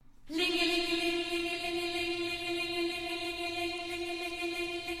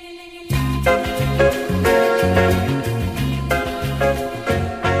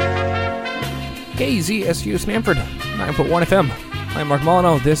KZSU Stanford, 9.1 FM. I'm Mark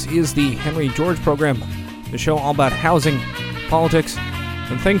Molyneux. This is the Henry George program, the show all about housing, politics,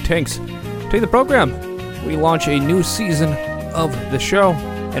 and think tanks. Today the program, we launch a new season of the show,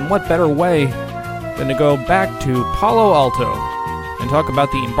 and what better way than to go back to Palo Alto and talk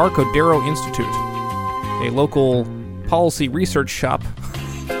about the Embarcadero Institute, a local policy research shop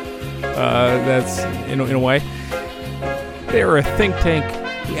that's, in a way, they're a think tank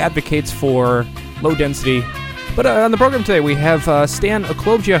who advocates for low density. But on the program today, we have Stan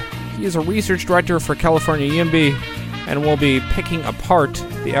Oklobdzija. He is a research director for California YIMBY, and we'll be picking apart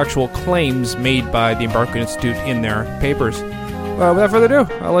the actual claims made by the Embarcadero Institute in their papers. Without further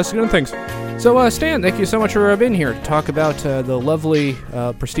ado, let's get into things. So, Stan, thank you so much for being here to talk about the lovely,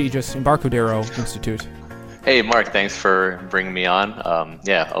 prestigious Embarcadero Institute. Hey, Mark, thanks for bringing me on.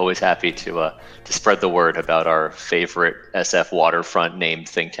 Always happy to spread the word about our favorite SF waterfront named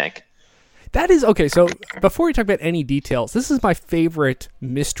think tank. That is, okay, so before we talk about any details, this is my favorite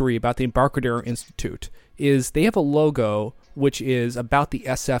mystery about the Embarcadero Institute, is they have a logo which is about the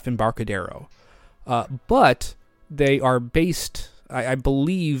SF Embarcadero. But they are based, I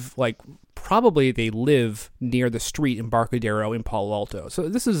believe, probably they live near the street Embarcadero in Palo Alto. So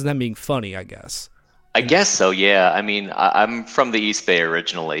this is them being funny, I guess. I guess so, yeah. I mean, I'm from the East Bay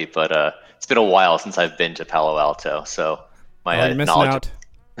originally, but it's been a while since I've been to Palo Alto, so my you're knowledge...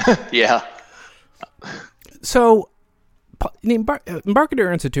 missing out. Yeah. So, the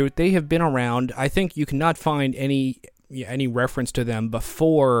Embarcadero Institute, they have been around. I think you cannot find any reference to them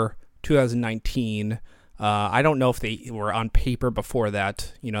before 2019. I don't know if they were on paper before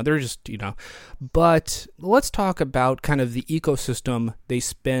that. They're just, But let's talk about kind of the ecosystem they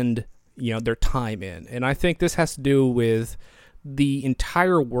spend their time in. And I think this has to do with the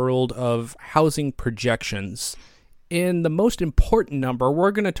entire world of housing projections. In the most important number,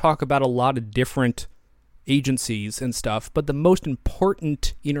 we're going to talk about a lot of different agencies and stuff, but the most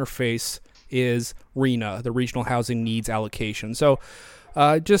important interface is RHNA, the Regional Housing Needs Allocation. So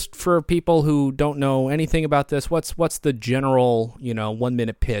just for people who don't know anything about this, what's the general 1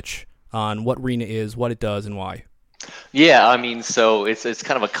 minute pitch on what RHNA is, what it does, and why? Yeah, I mean, so it's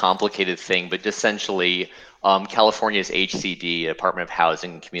kind of a complicated thing, but essentially California's HCD, Department of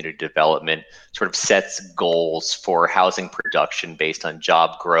Housing and Community Development, sort of sets goals for housing production based on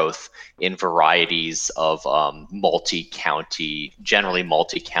job growth in varieties of generally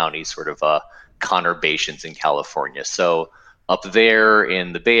multi-county sort of conurbations in California. So up there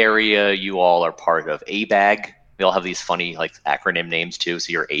in the Bay Area, you all are part of ABAG. They all have these funny acronym names too,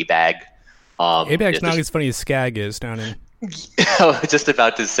 so you're ABAG. ABAG's not as funny as SCAG is down in... I was just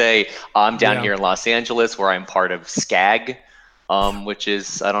about to say, I'm down here in Los Angeles where I'm part of SCAG, which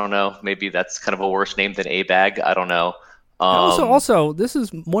is, I don't know, maybe that's kind of a worse name than ABAG. I don't know. Also, this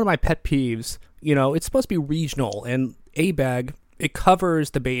is one of my pet peeves. It's supposed to be regional, and ABAG, it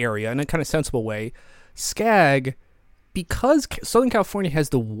covers the Bay Area in a kind of sensible way. SCAG, because Southern California has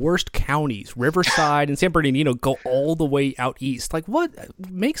the worst counties, Riverside and San Bernardino go all the way out east. What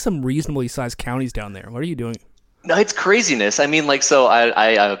makes some reasonably sized counties down there? What are you doing? No, it's craziness. I mean, so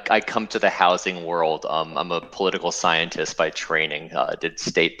I come to the housing world. I'm a political scientist by training. Did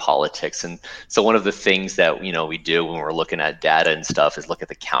state politics, and so one of the things that we do when we're looking at data and stuff is look at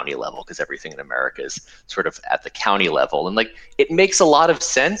the county level, because everything in America is sort of at the county level, and it makes a lot of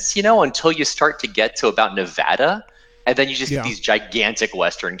sense, until you start to get to about Nevada, and then you just get these gigantic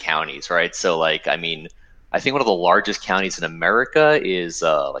western counties, right? So I mean, I think one of the largest counties in America is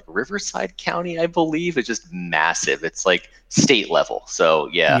Riverside County, I believe. It's just massive. It's state level. So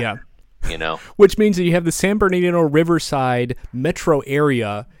yeah. Which means that you have the San Bernardino Riverside metro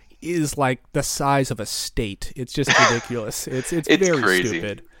area is the size of a state. It's just ridiculous. It's very crazy.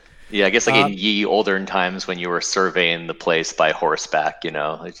 Stupid. Yeah, I guess in ye olden times when you were surveying the place by horseback,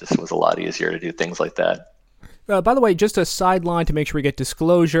 it just was a lot easier to do things like that. By the way, just a sideline to make sure we get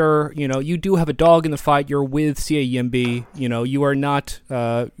disclosure. You do have a dog in the fight. You're with CA YIMBY. You are not,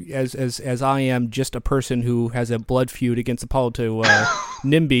 as I am, just a person who has a blood feud against the Palo Alto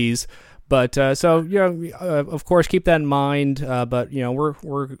NIMBYs. But of course, keep that in mind. But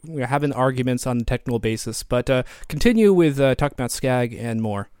we're having arguments on a technical basis. But continue with talking about SCAG and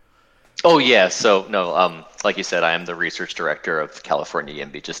more. Oh yeah. So no, like you said, I am the research director of California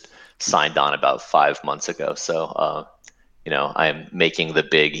YIMBY. Just signed on about 5 months ago. So, I'm making the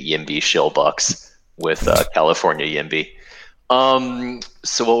big YIMBY shill bucks with California YIMBY.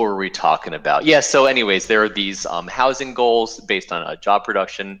 So what were we talking about? Yeah. So anyways, there are these housing goals based on job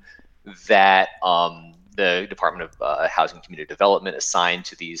production that the Department of Housing and Community Development assigned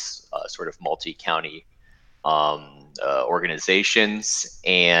to these sort of multi-county organizations,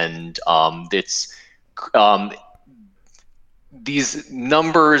 and it's um, these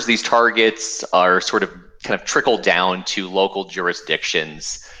numbers, these targets are sort of kind of trickle down to local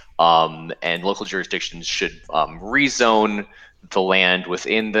jurisdictions, and local jurisdictions should rezone the land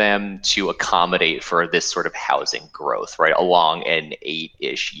within them to accommodate for this sort of housing growth, right, along an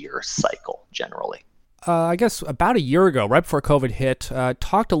 8-ish year cycle generally. I guess about a year ago, right before COVID hit,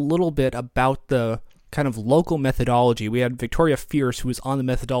 talked a little bit about the kind of local methodology. We had Victoria Fierce, who was on the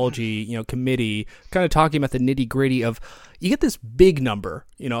methodology, committee, kind of talking about the nitty gritty of, you get this big number,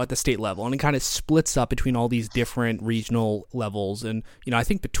 at the state level, and it kind of splits up between all these different regional levels. And, I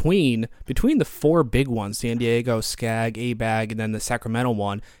think between the four big ones, San Diego, SCAG, ABAG, and then the Sacramento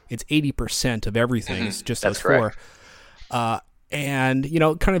one, it's 80% of everything. It's just those correct. four. And,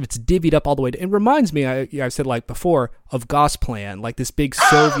 kind of it's divvied up all the way. It reminds me, I've said like before, of Gosplan, like this big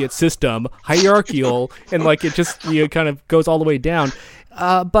Soviet system, hierarchical, and like it just kind of goes all the way down.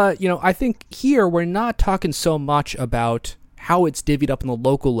 But, I think here we're not talking so much about how it's divvied up on the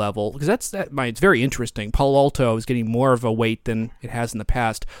local level, because it's very interesting. Palo Alto is getting more of a weight than it has in the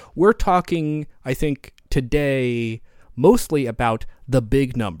past. We're talking, I think, today mostly about the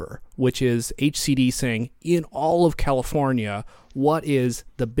big number, which is HCD saying in all of California, what is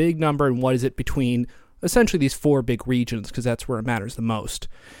the big number and what is it between essentially these four big regions, because that's where it matters the most.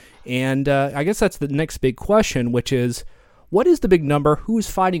 And I guess that's the next big question, which is, what is the big number? Who's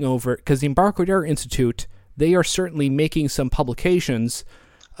fighting over it? Because the Embarcadero Institute, they are certainly making some publications.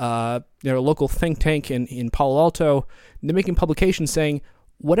 They're a local think tank in Palo Alto. They're making publications saying,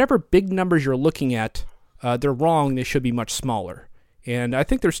 whatever big numbers you're looking at, they're wrong. They should be much smaller. And I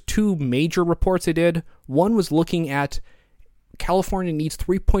think there's two major reports they did. One was looking at California needs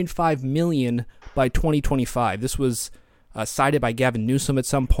 3.5 million by 2025. This was cited by Gavin Newsom at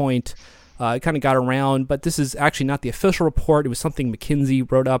some point. It kind of got around, but this is actually not the official report. It was something McKinsey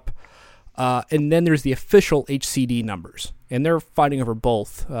wrote up. And then there's the official HCD numbers, and they're fighting over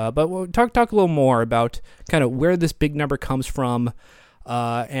both. But we'll talk a little more about kind of where this big number comes from,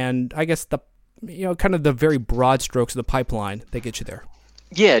 and I guess the kind of the very broad strokes of the pipeline that get you there.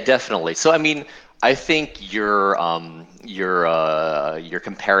 Yeah, definitely. So, I mean, I think your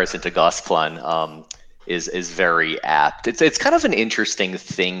comparison to Gosplan is very apt. It's kind of an interesting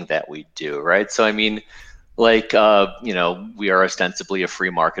thing that we do, right? So, I mean, like we are ostensibly a free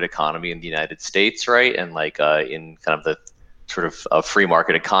market economy in the United States, right? And like in kind of the sort of a free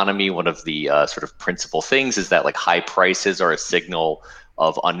market economy, one of the sort of principal things is that like high prices are a signal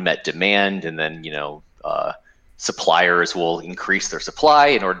of unmet demand, and then suppliers will increase their supply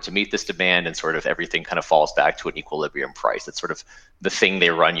in order to meet this demand, and sort of everything kind of falls back to an equilibrium price. It's sort of the thing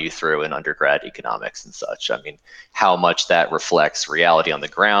they run you through in undergrad economics and such. I mean, how much that reflects reality on the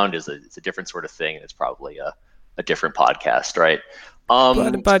ground is a different sort of thing. It's probably a different podcast, right?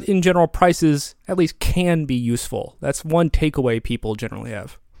 But in general, prices at least can be useful. That's one takeaway people generally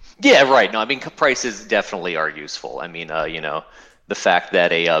have. Yeah, right. No, I mean, prices definitely are useful. I mean, the fact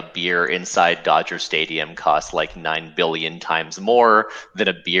that a beer inside Dodger Stadium costs like 9 billion times more than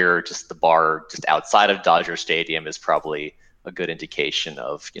a beer just the bar just outside of Dodger Stadium is probably a good indication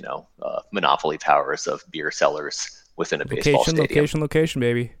of monopoly powers of beer sellers within a baseball stadium. Location,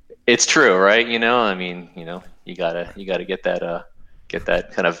 baby. It's true, right? I mean, you gotta get that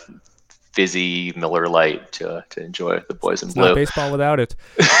kind of fizzy Miller Lite to enjoy the boys in it's blue. Not baseball without it.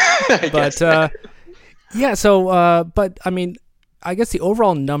 But yeah. So, but I mean, I guess the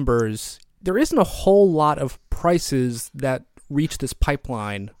overall numbers, there isn't a whole lot of prices that reach this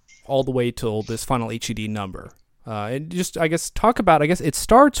pipeline all the way till this final HCD number. And just, I guess, it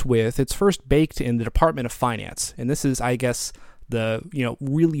starts with, it's first baked in the Department of Finance. And this is, I guess, the,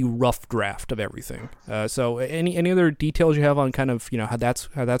 really rough draft of everything. So any other details you have on kind of, how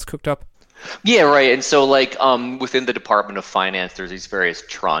that's cooked up? Yeah, right. And so like within the Department of Finance, there's these various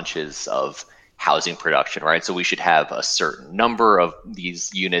tranches of housing production, right? So we should have a certain number of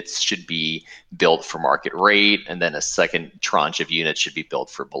these units should be built for market rate, and then a second tranche of units should be built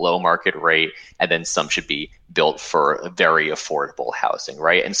for below market rate, and then some should be built for very affordable housing,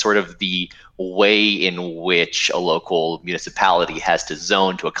 right? And sort of the way in which a local municipality has to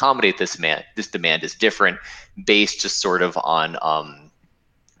zone to accommodate this demand is different, based just sort of on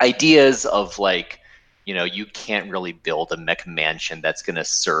ideas of like, you can't really build a McMansion that's going to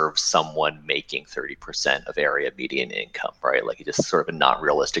serve someone making 30% of area median income, right? Like, it's just sort of a not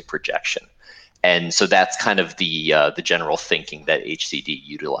realistic projection. And so that's kind of the general thinking that HCD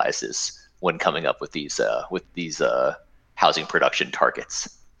utilizes when coming up with these housing production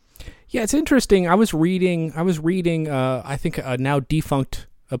targets. Yeah, it's interesting. I was reading I think a now defunct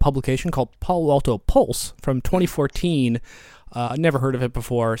a publication called Palo Alto Pulse from 2014. Never heard of it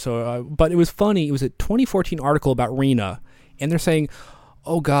before, but it was funny. It was a 2014 article about RHNA, and they're saying,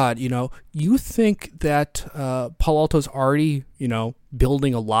 oh God, you think that Palo Alto's already,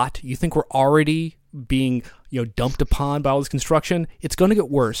 building a lot? You think we're already being, dumped upon by all this construction? It's going to get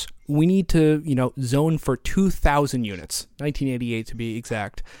worse. We need to, zone for 2,000 units, 1988 to be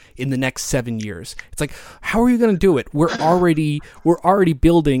exact, in the next 7 years. It's like, how are you going to do it? We're already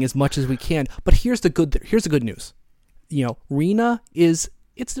building as much as we can. But here's the good news. RHNA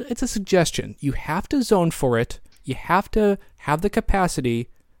it's a suggestion. You have to zone for it. You have to have the capacity,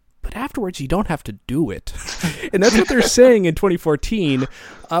 but afterwards you don't have to do it. And that's what they're saying in 2014,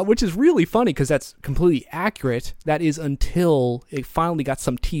 which is really funny because that's completely accurate. That is until it finally got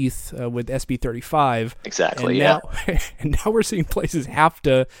some teeth with SB 35. Exactly, and and now we're seeing places have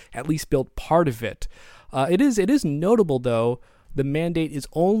to at least build part of it. It is notable, though, the mandate is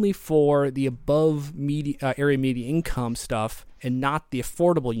only for the above area median income stuff and not the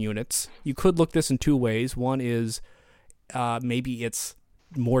affordable units. You could look this in two ways. One is maybe it's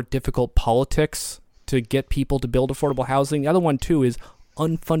more difficult politics to get people to build affordable housing. The other one, too, is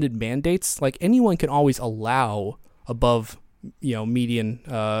unfunded mandates. Like, anyone can always allow above median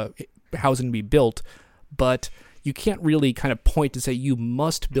housing to be built, but you can't really kind of point to say you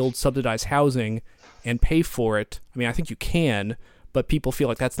must build subsidized housing and pay for it. I mean, I think you can, but people feel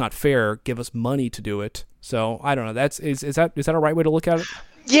like that's not fair. Give us money to do it. So I don't know. Is that a right way to look at it?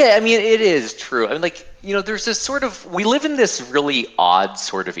 Yeah, I mean, it is true. I mean, there's this we live in this really odd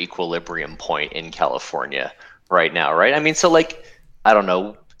sort of equilibrium point in California right now, right? I mean, so I don't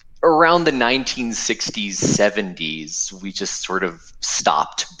know, around the 1960s, 70s, we just sort of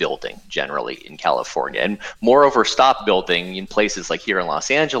stopped building generally in California. And moreover, stopped building in places like here in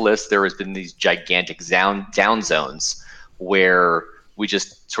Los Angeles. There has been these gigantic down zones where we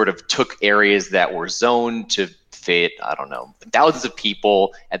just sort of took areas that were zoned to fit, I don't know, thousands of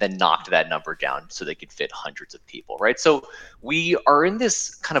people, and then knocked that number down so they could fit hundreds of people, right? So we are in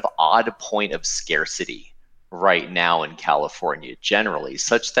this kind of odd point of scarcity right now in California generally,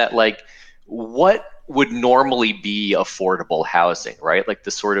 such that what would normally be affordable housing, right? Like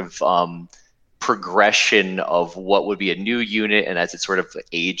the sort of progression of what would be a new unit, and as it sort of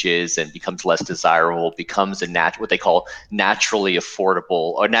ages and becomes less desirable, becomes what they call naturally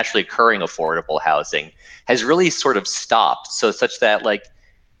affordable or naturally occurring affordable housing, has really sort of stopped. So such that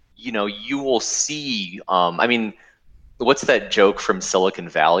you will see, I mean, what's that joke from Silicon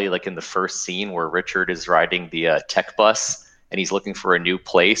Valley, like in the first scene where Richard is riding the tech bus and he's looking for a new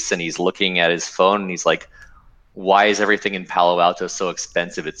place and he's looking at his phone and he's like, why is everything in Palo Alto so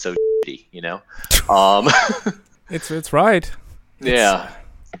expensive? It's so shitty, It's right. Yeah.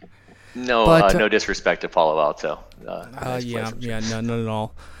 No disrespect to Palo Alto. None at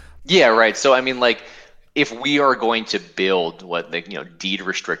all. Yeah, right. So I mean, if we are going to build what deed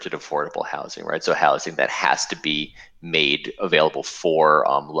restricted affordable housing, right? So housing that has to be made available for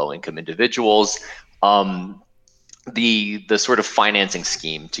low income individuals. The sort of financing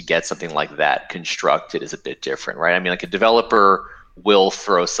scheme to get something like that constructed is a bit different, right? I mean, a developer will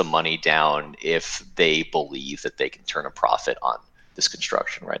throw some money down if they believe that they can turn a profit on this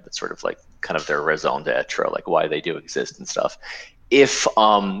construction, right? That's sort of kind of their raison d'etre, why they do exist and stuff. If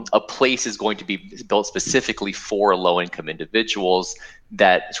a place is going to be built specifically for low-income individuals,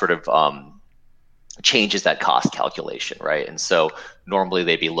 that sort of changes that cost calculation, right? And so normally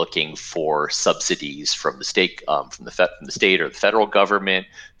they'd be looking for subsidies from the state, from the state or the federal government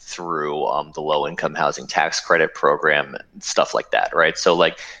through the low-income housing tax credit program, and stuff like that, right? So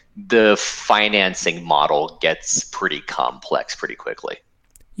the financing model gets pretty complex pretty quickly.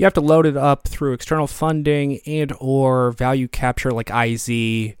 You have to load it up through external funding and or value capture like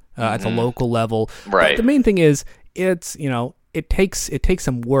IZ at the local level. Right. But the main thing is it takes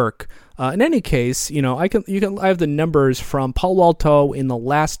some work. In any case, I have the numbers from Palo Alto in the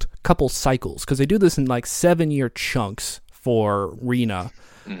last couple cycles because they do this in 7-year chunks for RHNA.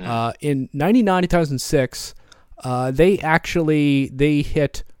 In 1999 2006, they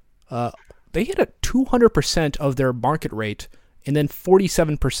hit a 200% of their market rate, and then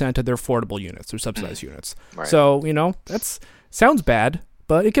 47% of their affordable units or subsidized units. Right. So, that sounds bad,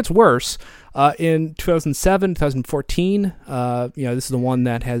 but it gets worse. In 2007, 2014, this is the one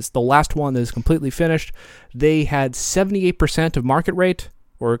the last one that is completely finished. They had 78% of market rate,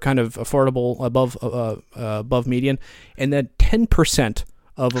 or kind of affordable above median, and then 10%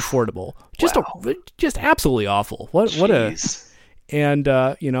 of affordable. Just absolutely awful. What's going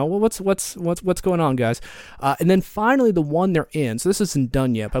on, guys? And then finally, the one they're in. So this isn't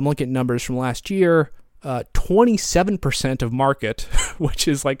done yet, but I'm looking at numbers from last year. 27% of market, which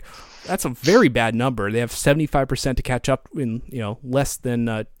is like, that's a very bad number. They have 75% to catch up in, less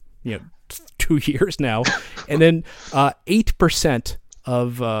than, 2 years now. And then 8%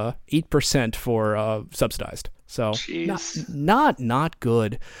 of 8% for subsidized. So not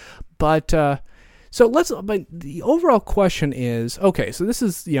good. But but the overall question is, okay, so this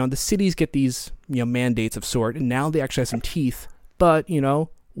is, the cities get these, mandates of sort, and now they actually have some teeth. But,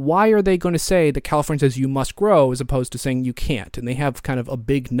 why are they going to say that California says you must grow as opposed to saying you can't? And they have kind of a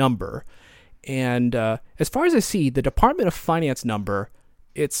big number. And as far as I see, the Department of Finance number,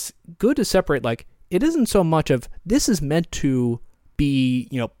 it's good to separate, like, it isn't so much of this is meant to be,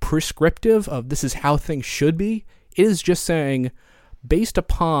 prescriptive of this is how things should be. It is just saying, based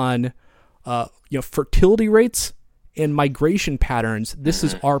upon, fertility rates and migration patterns, this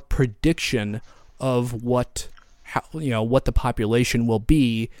is our prediction of what the population will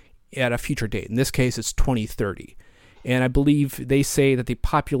be at a future date. In this case, it's 2030. And I believe they say that the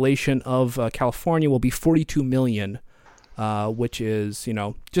population of California will be 42 million, which is,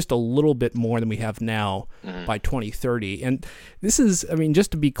 just a little bit more than we have now by 2030. And this is,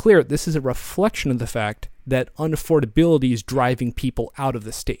 just to be clear, this is a reflection of the fact that unaffordability is driving people out of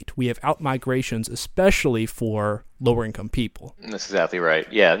the state. We have out-migrations, especially for lower-income people. That's exactly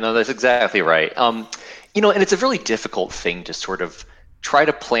right. Yeah, no, that's exactly right. And it's a really difficult thing to sort of try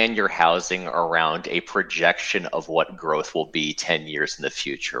to plan your housing around a projection of what growth will be 10 years in the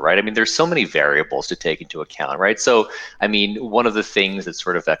future, right? There's so many variables to take into account, right? So, one of the things that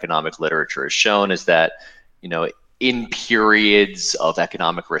sort of economic literature has shown is that, in periods of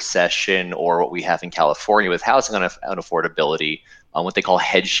economic recession, or what we have in California with housing unaffordability, what they call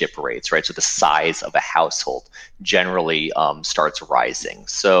headship rates, right? So the size of a household generally starts rising.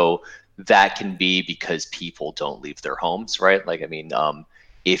 So that can be because people don't leave their homes, right? Like,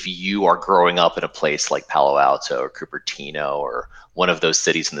 if you are growing up in a place like Palo Alto or Cupertino or one of those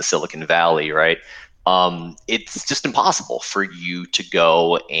cities in the Silicon Valley, right? It's just impossible for you to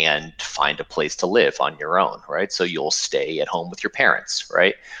go and find a place to live on your own, right? So you'll stay at home with your parents,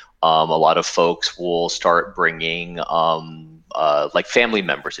 right? A lot of folks will start bringing like family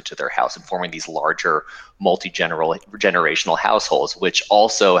members into their house and forming these larger multi-generational households, which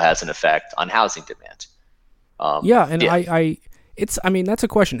also has an effect on housing demand. That's a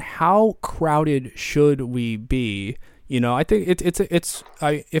question. How crowded should we be? I think if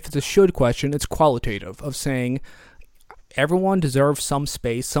it's a should question, it's qualitative of saying everyone deserves some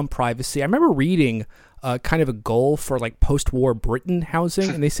space, some privacy. I remember reading kind of a goal for like post-war Britain housing,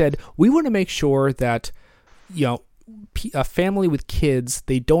 and they said we want to make sure that a family with kids,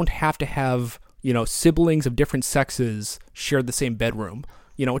 they don't have to have siblings of different sexes share the same bedroom.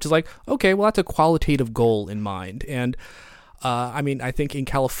 Which is like, okay, well, that's a qualitative goal in mind. And I think in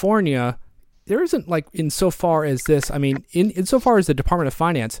California, there isn't, like, insofar as this, insofar as the Department of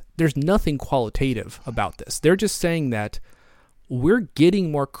Finance, there's nothing qualitative about this. They're just saying that we're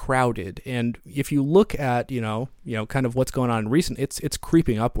getting more crowded, and if you look at, kind of what's going on in recent, it's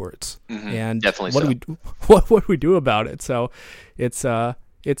creeping upwards. And definitely what do we do about it? So it's a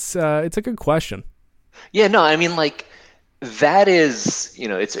good question. Yeah, no, that is,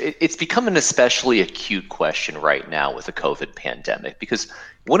 it's become an especially acute question right now with the COVID pandemic, because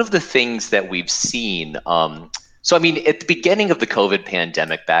one of the things that we've seen, at the beginning of the COVID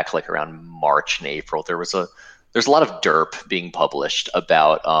pandemic, back like around March and April, there's a lot of derp being published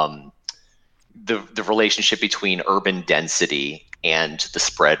about the relationship between urban density and the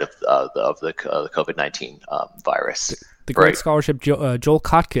spread of the COVID-19 virus. The great scholarship Joel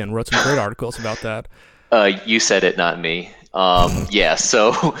Kotkin wrote some great articles about that. You said it, not me.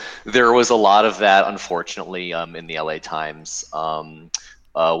 So there was a lot of that, unfortunately, in the LA Times.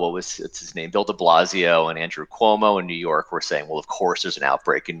 What's his name? Bill de Blasio and Andrew Cuomo in New York were saying, well, of course, there's an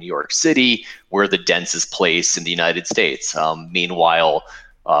outbreak in New York City. We're the densest place in the United States. Meanwhile,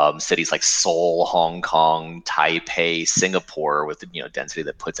 cities like Seoul, Hong Kong, Taipei, Singapore, with the density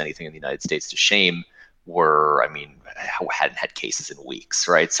that puts anything in the United States to shame, hadn't had cases in weeks,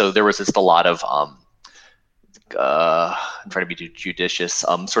 right? So there was just a lot of I'm trying to be judicious,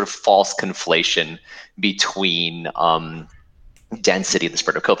 sort of false conflation between density and the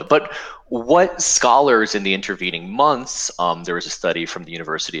spread of COVID. But what scholars in the intervening months, there was a study from the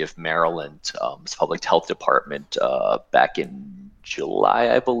University of Maryland, Public Health Department, back in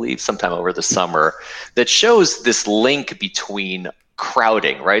July, I believe, sometime over the summer, that shows this link between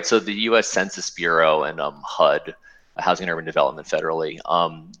crowding, right? So the U.S. Census Bureau and HUD, Housing and Urban Development federally,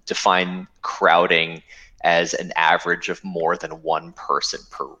 define crowding as an average of more than one person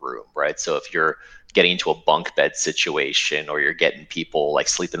per room, right? So if you're getting into a bunk bed situation, or you're getting people like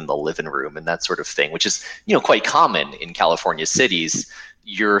sleeping in the living room and that sort of thing, which is, quite common in California cities.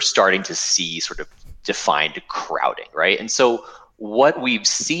 You're starting to see sort of defined crowding, right? And so what we've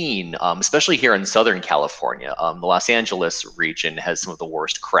seen, especially here in Southern California, the Los Angeles region has some of the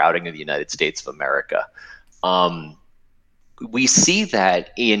worst crowding in the United States of America. We see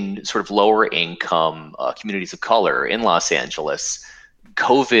that in sort of lower income communities of color in Los Angeles.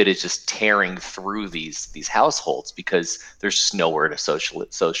 COVID is just tearing through these households because there's just nowhere to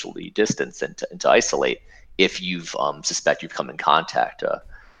socially distance and to isolate if you've suspect you've come in contact.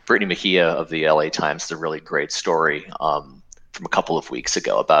 Brittany Mejia of the LA Times has a really great story from a couple of weeks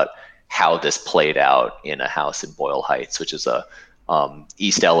ago about how this played out in a house in Boyle Heights, which is a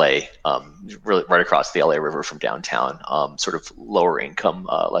East LA, really right across the LA River from downtown, sort of lower income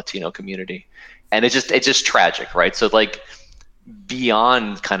Latino community. And it's just tragic, right? So like,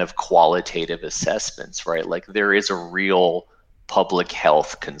 beyond kind of qualitative assessments, right? Like there is a real public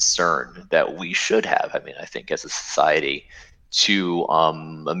health concern that we should have. I mean, I think as a society to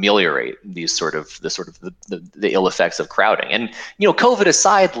ameliorate the ill effects of crowding. And COVID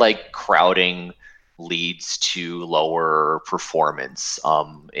aside, like crowding leads to lower performance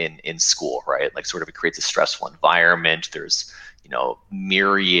in school, right? Like sort of it creates a stressful environment. There's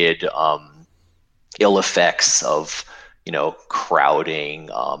myriad ill effects of crowding,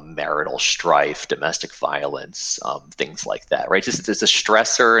 marital strife, domestic violence, things like that, right? Just it's a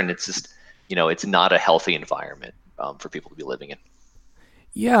stressor, and it's just, it's not a healthy environment for people to be living in.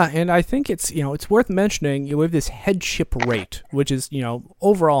 Yeah, and I think it's worth mentioning. We have this headship rate, which is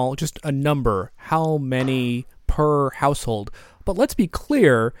overall just a number, how many per household. But let's be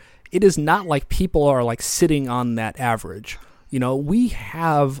clear, it is not like people are like sitting on that average. We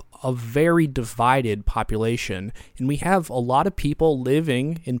have a very divided population, and we have a lot of people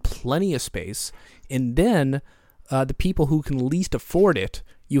living in plenty of space, and then the people who can least afford it,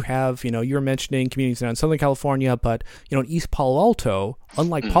 you have, you're mentioning communities in Southern California, but, in East Palo Alto,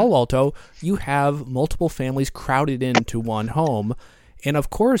 unlike Palo Alto, you have multiple families crowded into one home, and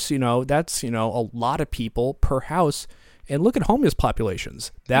of course, that's, a lot of people per house. And look at homeless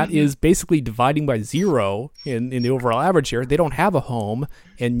populations. That is basically dividing by zero in the overall average here. They don't have a home,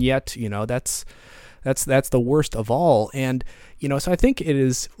 and yet, that's the worst of all. And, so I think it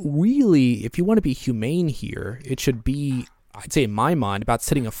is really, if you want to be humane here, it should be, I'd say in my mind, about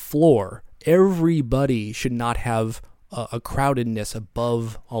setting a floor. Everybody should not have a crowdedness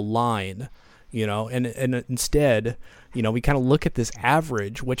above a line, and instead, we kind of look at this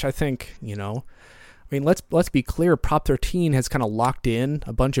average, which I think, I mean, let's be clear. Prop 13 has kind of locked in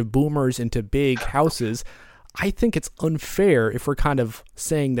a bunch of boomers into big houses. I think it's unfair if we're kind of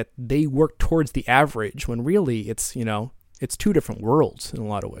saying that they work towards the average when really it's two different worlds in a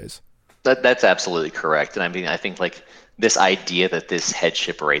lot of ways. That's absolutely correct. And I mean, I think like this idea that this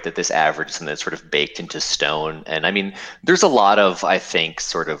headship rate, that this average is something that's sort of baked into stone. And I mean, there's a lot of, I think,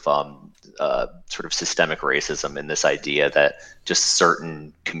 sort of systemic racism in this idea that just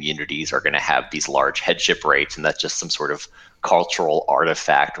certain communities are going to have these large headship rates, and that's just some sort of cultural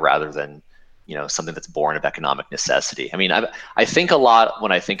artifact rather than something that's born of economic necessity. I mean, I think a lot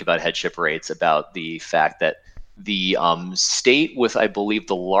when I think about headship rates about the fact that the state with, I believe,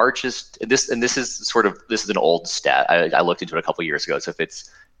 the largest, this is an old stat. I looked into it a couple of years ago, so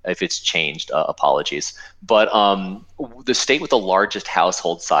if it's changed, apologies. But the state with the largest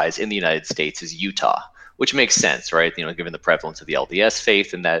household size in the United States is Utah, which makes sense, right? Given the prevalence of the LDS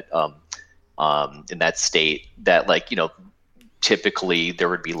faith in that state, that typically there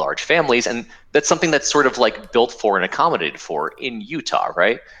would be large families, and that's something that's sort of like built for and accommodated for in Utah,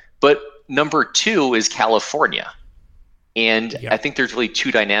 right? But number two is California, and I think there's really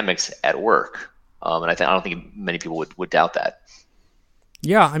two dynamics at work, and I don't think many people would doubt that.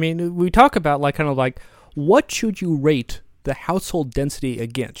 Yeah, I mean, we talk about what should you rate the household density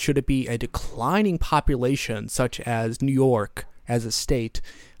against? Should it be a declining population such as New York as a state?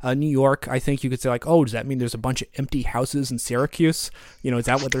 New York, I think you could say does that mean there's a bunch of empty houses in Syracuse? Is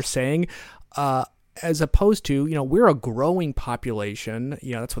that what they're saying? As opposed to, we're a growing population.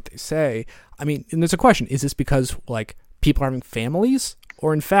 That's what they say. I mean, and there's a question, is this because people are having families?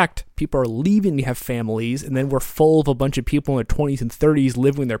 Or in fact, people are leaving to have families, and then we're full of a bunch of people in their 20s and 30s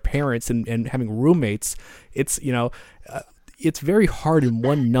living with their parents and having roommates. It's, it's very hard in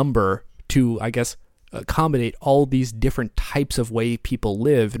one number to, I guess, accommodate all these different types of way people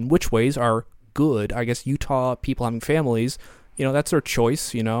live, and which ways are good. I guess Utah, people having families, that's their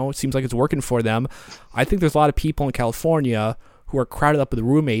choice. It seems like it's working for them. I think there's a lot of people in California who are crowded up with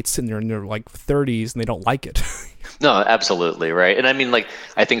roommates and they're in their 30s and they don't like it. No, absolutely. Right. And I mean,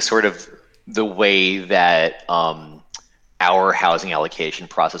 I think sort of the way that our housing allocation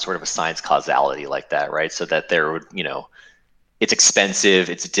process sort of assigns causality like that, right? So that there would, it's expensive,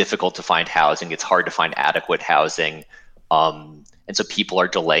 it's difficult to find housing, it's hard to find adequate housing. And so people are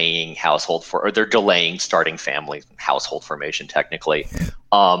delaying they're delaying starting family household formation technically,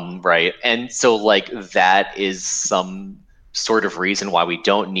 right? And so like that is some sort of reason why we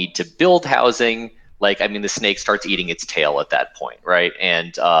don't need to build housing. Like, I mean, the snake starts eating its tail at that point, right?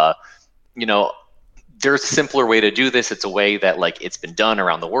 And, there's a simpler way to do this. It's a way that like it's been done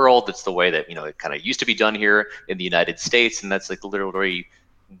around the world. It's the way that, it kind of used to be done here in the United States. And that's like literally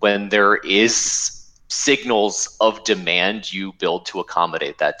when there is signals of demand, you build to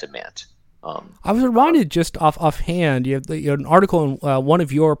accommodate that demand. I was reminded just offhand, you have an article in one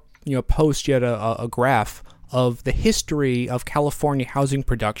of your posts, you had a graph of the history of California housing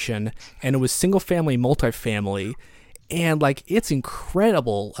production, and it was single family, multifamily. And like it's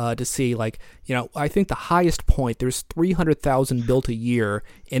incredible to see. Like, I think the highest point, there's 300,000 built a year,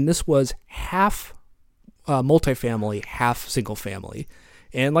 and this was half multifamily, half single family.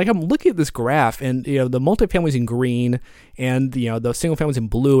 And like I'm looking at this graph, and the multifamily's in green, and the single family's in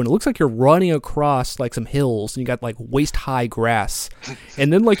blue, and it looks like you're running across like some hills, and you got like waist high grass,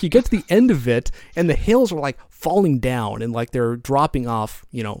 and then like you get to the end of it, and the hills are like falling down, and like they're dropping off,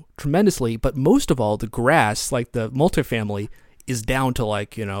 tremendously. But most of all, the grass, like the multifamily, is down to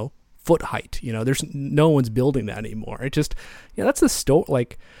like foot height. There's no one's building that anymore. It just that's the story.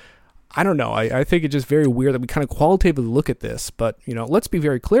 Like, I don't know. I think it's just very weird that we kind of qualitatively look at this, but, let's be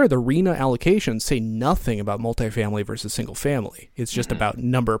very clear. The RHNA allocations say nothing about multifamily versus single family. It's just about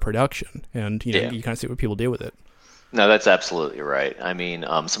number of production, and, you kind of see what people do with it. No, that's absolutely right. I mean,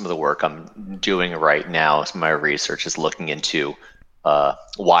 some of the work I'm doing right now, some of my research is looking into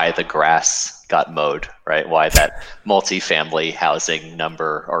why the grass got mowed, right? Why that multifamily housing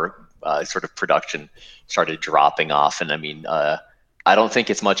number or sort of production started dropping off. And I mean, I don't think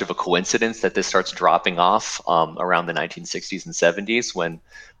it's much of a coincidence that this starts dropping off around the 1960s and 70s when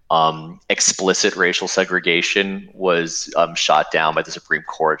explicit racial segregation was shot down by the Supreme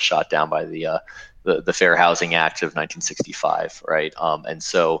Court, shot down by the Fair Housing Act of 1965, right? And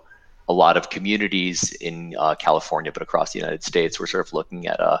so a lot of communities in California, but across the United States, were sort of looking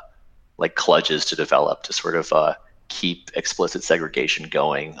at like kludges to develop to sort of keep explicit segregation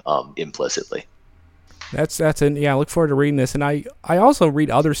going implicitly. That's it. Yeah, I look forward to reading this. And I also read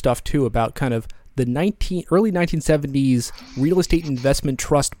other stuff, too, about kind of the early 1970s real estate investment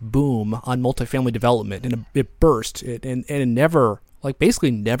trust boom on multifamily development. And it burst, and it never, like,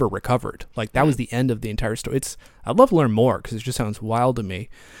 basically never recovered. Like, that was the end of the entire story. I'd love to learn more, because it just sounds wild to me.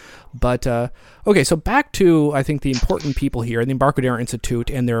 But, okay, so back to, I think, the important people here, the Embarcadero Institute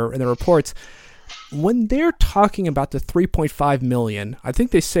and their reports. When they're talking about the 3.5 million, I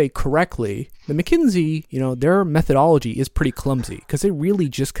think they say correctly, the McKinsey, their methodology is pretty clumsy because they really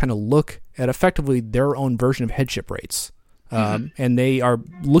just kind of look at effectively their own version of headship rates. And they are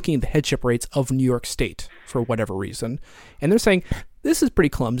looking at the headship rates of New York State for whatever reason. And they're saying, this is pretty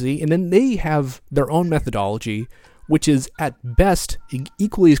clumsy. And then they have their own methodology, which is at best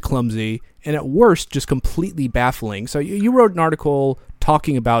equally as clumsy and at worst just completely baffling. So you wrote an article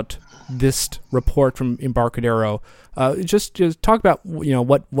talking about this report from Embarcadero. Just talk about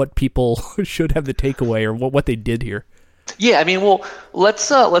what people should have the takeaway or what they did here. Yeah, I mean, well, let's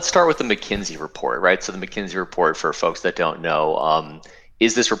start with the McKinsey report, right? So the McKinsey report, for folks that don't know,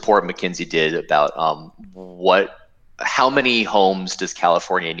 is this report McKinsey did about how many homes does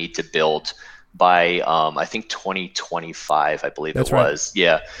California need to build by I think 2025, I believe it was.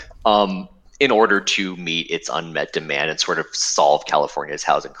 Right. Yeah. In order to meet its unmet demand and sort of solve California's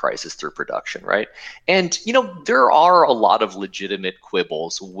housing crisis through production, right? And, there are a lot of legitimate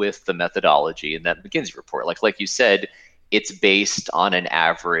quibbles with the methodology in that McKinsey report. Like you said, it's based on an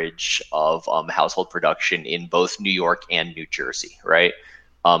average of household production in both New York and New Jersey, right?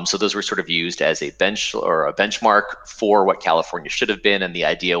 So those were sort of used as a benchmark for what California should have been. And the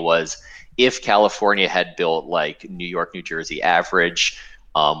idea was if California had built like New York, New Jersey average,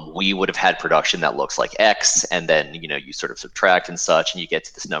 we would have had production that looks like X, and then you sort of subtract and such, and you get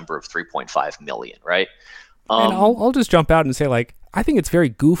to this number of 3.5 million, right? And I'll just jump out and say, like, I think it's very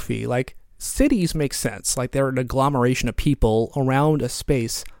goofy. Like, cities make sense, like they're an agglomeration of people around a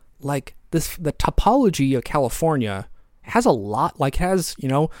space. Like this, the topology of California has a lot, like has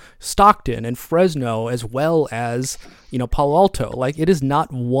Stockton and Fresno as well as Palo Alto. Like it is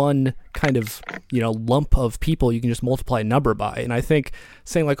not one kind of lump of people you can just multiply a number by. And I think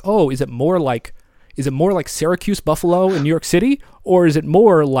saying like, oh, is it more like Syracuse, Buffalo, and New York City, or is it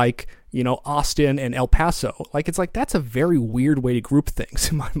more like Austin and El Paso? Like it's like that's a very weird way to group things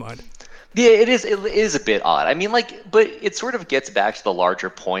in my mind. Yeah, it is. It is a bit odd. I mean, like, but it sort of gets back to the larger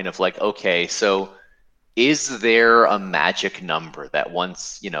point of like, okay, so is there a magic number that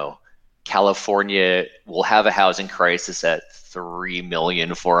once, California will have a housing crisis at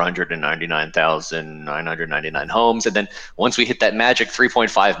 3,499,999 homes, and then once we hit that magic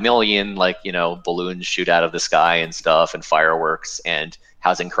 3.5 million, like, balloons shoot out of the sky and stuff, and fireworks, and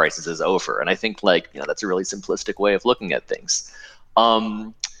housing crisis is over. And I think like, that's a really simplistic way of looking at things.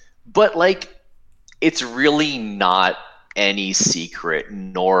 But like, it's really not any secret,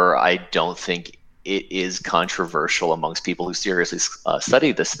 nor I don't think it is controversial amongst people who seriously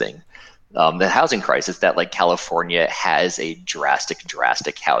study this thing, the housing crisis, that like California has a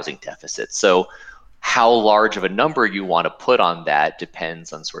drastic housing deficit. So how large of a number you want to put on that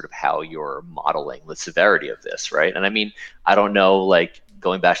depends on sort of how you're modeling the severity of this, right? And I mean, I don't know, like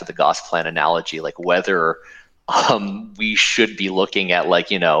going back to the Gosplan analogy, like whether we should be looking at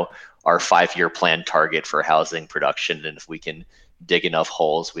like, our 5-year plan target for housing production, and if we can dig enough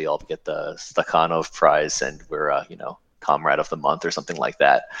holes, we all get the Stakhanov Prize, and we're Comrade of the Month or something like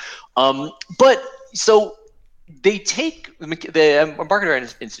that. But so they take the Embarcadero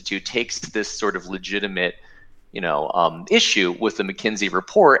Institute takes this sort of legitimate, issue with the McKinsey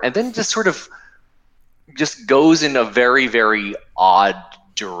report, and then just sort of just goes in a very, very odd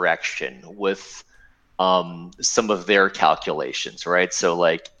direction with some of their calculations, right? So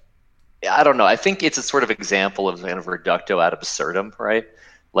like, I don't know. I think it's a sort of example of kind of reducto ad absurdum, right?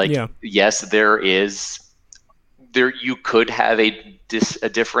 Like, yes, you could have a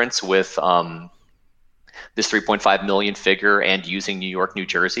difference with this 3.5 million figure and using New York, New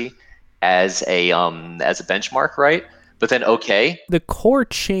Jersey as a benchmark, right? But then, okay. The core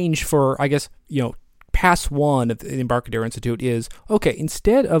change for, I guess, pass one of the Embarcadero Institute is, okay,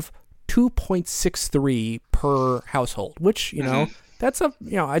 instead of 2.63 per household, which, that's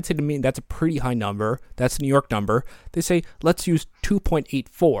I'd say to me, that's a pretty high number. That's the New York number. They say, let's use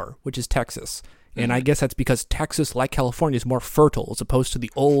 2.84, which is Texas. And I guess that's because Texas, like California, is more fertile as opposed to the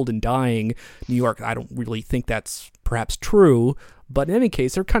old and dying New York. I don't really think that's perhaps true. But in any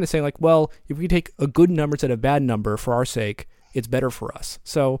case, they're kind of saying like, well, if we take a good number instead of a bad number for our sake, it's better for us.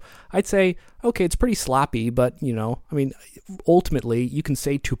 So I'd say, okay, it's pretty sloppy, but, I mean, ultimately, you can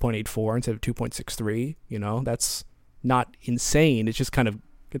say 2.84 instead of 2.63. That's not insane. It's just kind of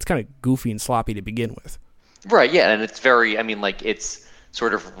goofy and sloppy to begin with. Right. Yeah. And it's very, I mean, like it's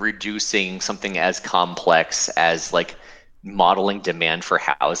sort of reducing something as complex as like modeling demand for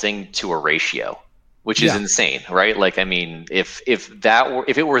housing to a ratio, which is insane, right? Like, I mean, if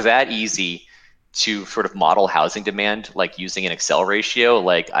it were that easy to sort of model housing demand, like using an Excel ratio,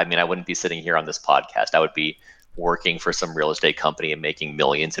 like, I mean, I wouldn't be sitting here on this podcast. I would be working for some real estate company and making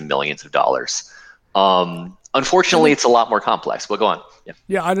millions and millions of dollars. Unfortunately, it's a lot more complex. Well, go on.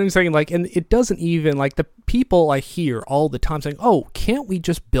 Yeah, I'm just saying, like, and it doesn't even, like, the people I hear all the time saying, oh, can't we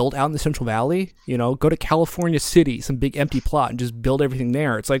just build out in the Central Valley? Go to California City, some big empty plot, and just build everything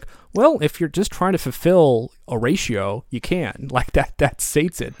there. It's like, well, if you're just trying to fulfill a ratio, you can. Like, that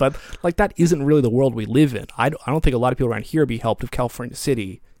states it. But, like, that isn't really the world we live in. I don't think a lot of people around here would be helped if California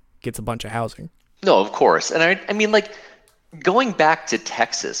City gets a bunch of housing. No, of course. And I mean, like, going back to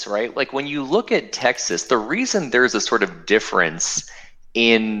Texas, right? Like when you look at Texas, the reason there's a sort of difference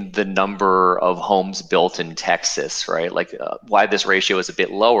in the number of homes built in Texas, right? Like why this ratio is a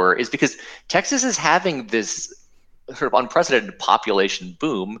bit lower is because Texas is having this sort of unprecedented population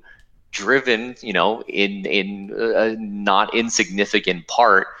boom driven, in a not insignificant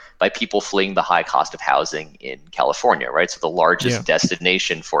part by people fleeing the high cost of housing in California, right? So the largest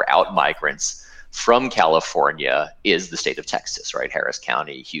destination for out migrants from California is the state of Texas, right? Harris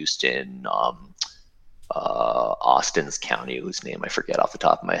County, Houston, Austin's county, whose name I forget off the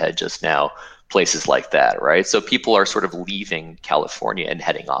top of my head just now, places like that, right? So people are sort of leaving California and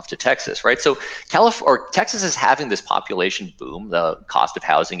heading off to Texas, right? So Texas is having this population boom. The cost of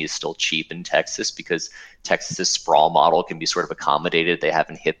housing is still cheap in Texas because Texas's sprawl model can be sort of accommodated. They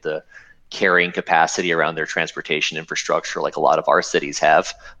haven't hit the carrying capacity around their transportation infrastructure like a lot of our cities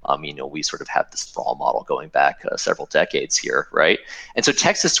have. We sort of have the sprawl model going back several decades here, right? And so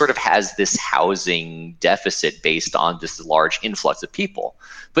Texas sort of has this housing deficit based on this large influx of people.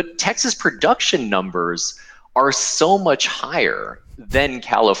 But Texas production numbers are so much higher than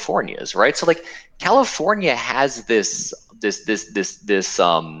California's, right? So like California has this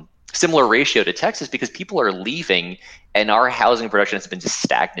similar ratio to Texas because people are leaving and our housing production has been just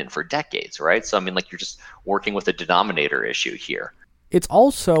stagnant for decades, right? So, I mean, like you're just working with a denominator issue here. It's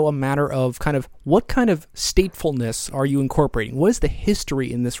also a matter of kind of what kind of statefulness are you incorporating? What is the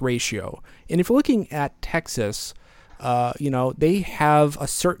history in this ratio? And if you're looking at Texas, They have a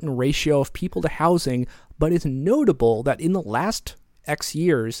certain ratio of people to housing, but it's notable that in the last X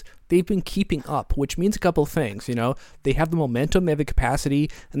years, they've been keeping up, which means a couple of things. They have the momentum, they have the capacity,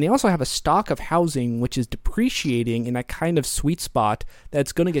 and they also have a stock of housing which is depreciating in that kind of sweet spot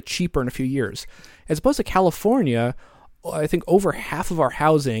that's going to get cheaper in a few years. As opposed to California, I think over half of our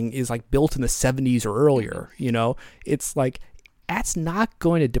housing is like built in the 70s or earlier. It's like, that's not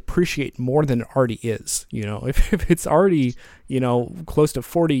going to depreciate more than it already is. If it's already, close to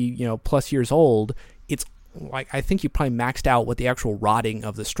 40, plus years old, it's like, I think you probably maxed out what the actual rotting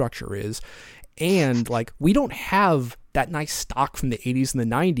of the structure is. And like, we don't have that nice stock from the 80s and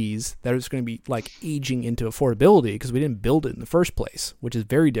the 90s that is going to be like aging into affordability because we didn't build it in the first place, which is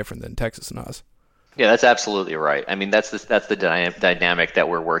very different than Texas and us. Yeah, that's absolutely right. I mean, that's the dynamic that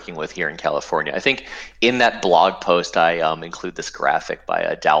we're working with here in California. I think in that blog post, I include this graphic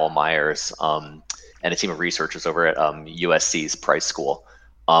by Dowell Myers and a team of researchers over at USC's Price School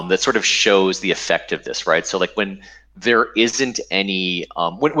that sort of shows the effect of this, right? So like when there isn't any,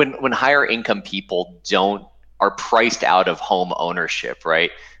 when higher income people are priced out of home ownership,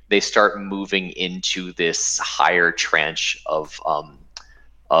 right? They start moving into this higher tranche of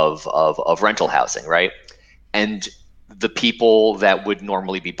rental housing, right? And the people that would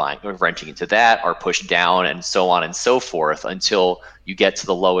normally be buying or renting into that are pushed down and so on and so forth until you get to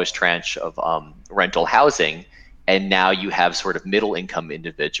the lowest tranche of rental housing. And now you have sort of middle income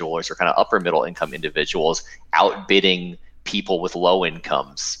individuals or kind of upper middle income individuals outbidding people with low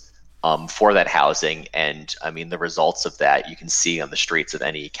incomes for that housing. And I mean, the results of that you can see on the streets of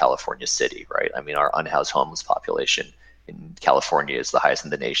any California city, right? I mean, our unhoused homeless population in California is the highest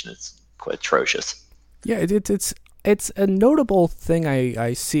in the nation. It's quite atrocious. Yeah, it's a notable thing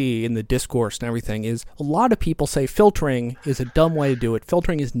I see in the discourse and everything is a lot of people say filtering is a dumb way to do it.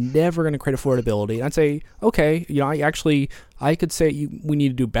 Filtering is never going to create affordability. And I'd say, okay, I could say we need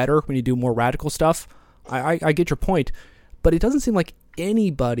to do better. We need to do more radical stuff. I get your point, but it doesn't seem like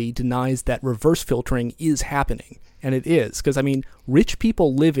anybody denies that reverse filtering is happening. And it is, because I mean, rich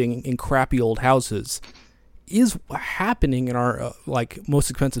people living in crappy old houses is happening in our most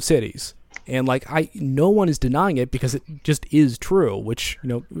expensive cities. And no one is denying it because it just is true, which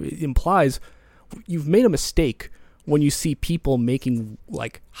implies you've made a mistake when you see people making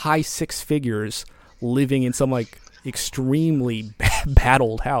high six figures living in some extremely bad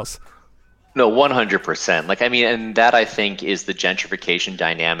old house. No, 100%. I mean, and that I think is the gentrification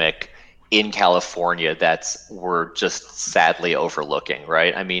dynamic in California we're just sadly overlooking,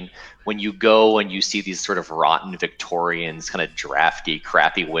 right? I mean, when you go and you see these sort of rotten Victorians, kind of drafty,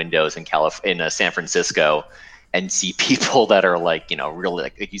 crappy windows in San Francisco, and see people that are really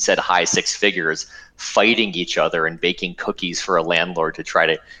like you said, high six figures, fighting each other and baking cookies for a landlord to try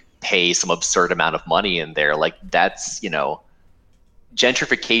to pay some absurd amount of money in there, that's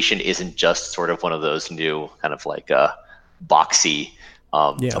gentrification isn't just sort of one of those new kind of boxy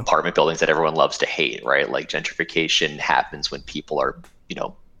apartment buildings that everyone loves to hate, right? Gentrification happens when people are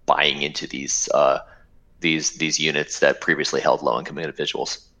buying into these units that previously held low-income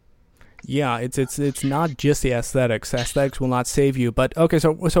individuals. Yeah, it's not just the aesthetics. Aesthetics will not save you. But okay,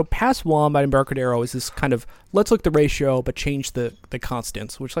 so Pass One by Embarcadero is this kind of let's look at the ratio but change the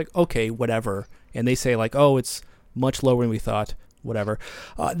constants, which okay, whatever. And they say oh, it's much lower than we thought. Whatever.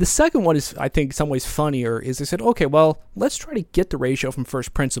 The second one is, I think, in some ways funnier, is they said, okay, well, let's try to get the ratio from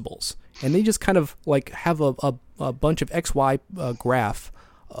first principles. And they just kind of have a bunch of XY graph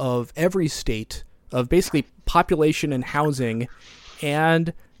of every state, of basically population and housing,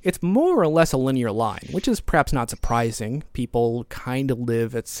 and it's more or less a linear line, which is perhaps not surprising. People kind of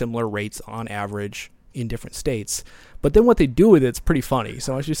live at similar rates on average in different states. But then what they do with it's pretty funny.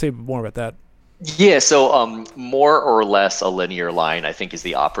 So I should say more about that. Yeah, so more or less a linear line, I think, is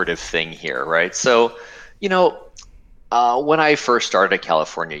the operative thing here, right? So, when I first started at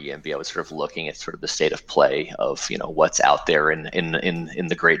California YIMBY, I was sort of looking at sort of the state of play of, what's out there in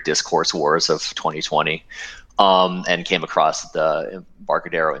the great discourse wars of 2020, and came across the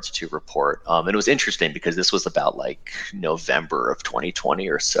Embarcadero Institute report. And it was interesting because this was about November of 2020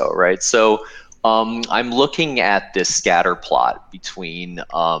 or so, right? So I'm looking at this scatter plot between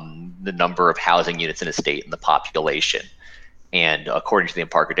the number of housing units in a state and the population. And according to the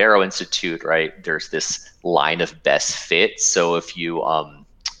Embarcadero Institute, right, there's this line of best fit. So if you, I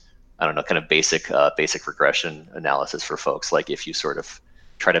don't know, kind of basic regression analysis for folks, if you sort of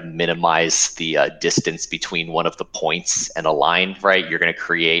try to minimize the distance between one of the points and a line, right, you're going to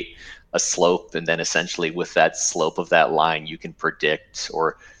create a slope. And then essentially with that slope of that line, you can predict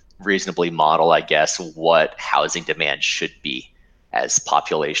or reasonably model, I guess, what housing demand should be. as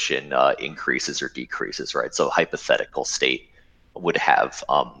population increases or decreases, right? So a hypothetical state would have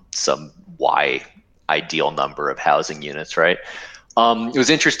some Y ideal number of housing units, right? It was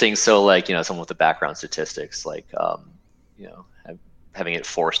interesting. So like, someone with the background statistics, like, having it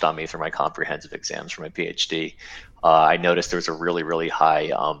forced on me through my comprehensive exams for my PhD, I noticed there was a really, really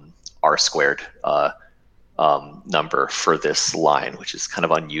high R squared number for this line, which is kind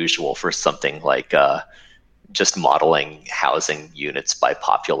of unusual for something like just modeling housing units by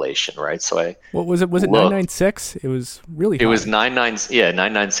population, right? So what was it? Was it 996? It was really high. It was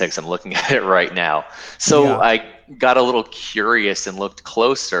 996. I'm looking at it right now. So I got a little curious and looked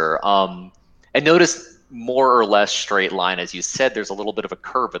closer, and noticed more or less straight line. As you said, there's a little bit of a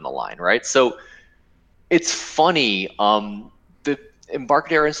curve in the line, right? So it's funny. The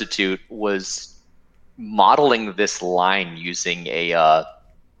Embarcadero Institute was modeling this line using a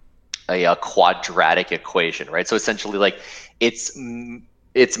quadratic equation, right? So essentially, like, it's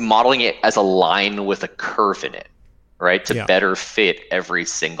modeling it as a line with a curve in it, right, to better fit every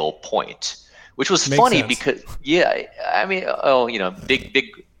single point, which was funny because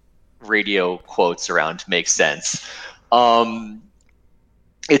big radio quotes around make sense.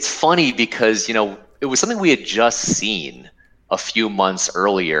 It's funny because it was something we had just seen a few months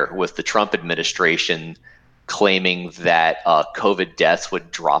earlier with the Trump administration claiming that COVID deaths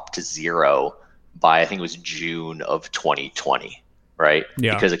would drop to zero by, I think it was June of 2020, right?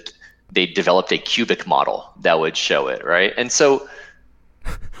 Yeah. Because they developed a cubic model that would show it, right? And so,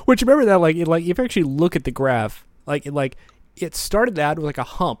 which, remember that, like if you actually look at the graph, it started out with like a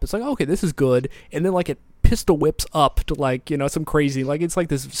hump. It's like, okay, this is good, and then like it pistol whips up to like some crazy, like it's like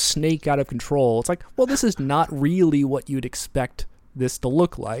this snake out of control. It's like, well, this is not really what you'd expect this to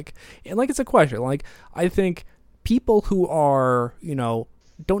look like. And like, it's a question. Like, I think people who are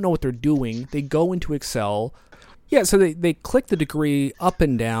don't know what they're doing, they go into Excel, so they click the degree up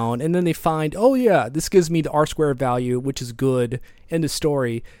and down, and then they find, oh yeah, this gives me the R squared value, which is good, end of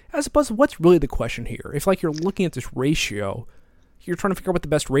story. As opposed to what's really the question here. If like you're looking at this ratio, you're trying to figure out what the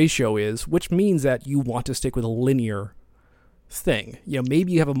best ratio is, which means that you want to stick with a linear thing.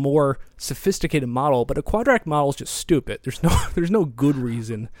 Maybe you have a more sophisticated model, but a quadratic model is just stupid. There's no good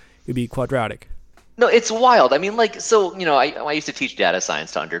reason it'd be quadratic. No, it's wild. I mean, like, so, I used to teach data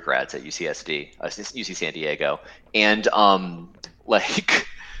science to undergrads at UC San Diego. And like,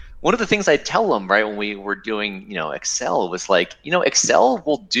 one of the things I tell them, right, when we were doing, Excel was like, Excel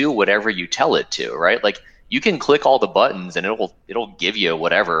will do whatever you tell it to, right? Like, you can click all the buttons and it'll give you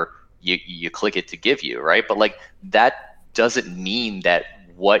whatever you click it to give you, right? But like, that doesn't mean that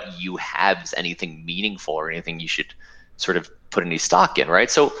what you have is anything meaningful or anything you should sort of put any stock in, right?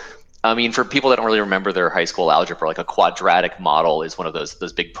 So, I mean, for people that don't really remember their high school algebra, like a quadratic model is one of those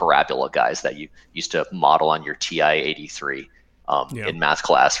big parabola guys that you used to model on your TI 83 in math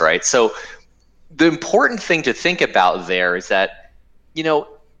class, right? So the important thing to think about there is that,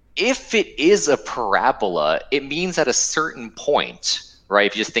 if it is a parabola, it means at a certain point, right?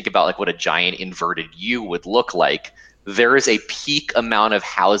 If you just think about like what a giant inverted U would look like, there is a peak amount of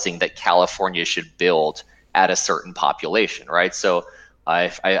housing that California should build at a certain population, right? So I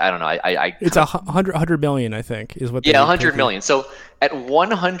don't know. It's 100 million, I think, is what. 100 million. So at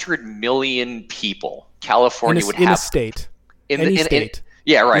 100 million people, California would have in a state. Any state.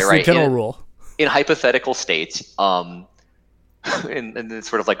 Right. This is the general rule. In hypothetical states, in this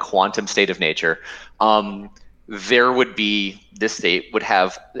sort of like quantum state of nature, this state would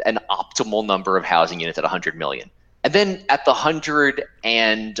have an optimal number of housing units at 100 million. And then at the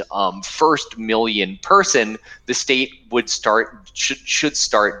 101st million person, the state should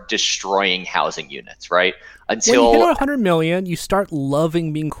start destroying housing units, right? Until when you hit 100 million, you start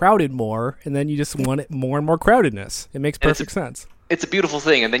loving being crowded more, and then you just want it more and more crowdedness. It makes perfect sense. It's a beautiful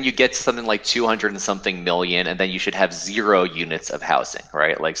thing, and then you get to something like 200 and something million, and then you should have 0 units of housing,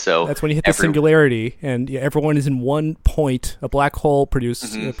 right? Like, so that's when you hit the singularity, and everyone is in one point, a black hole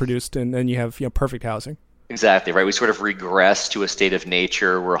produced, and then you have perfect housing. Exactly, right. We sort of regress to a state of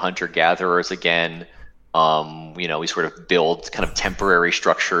nature. We're hunter-gatherers again. We sort of build kind of temporary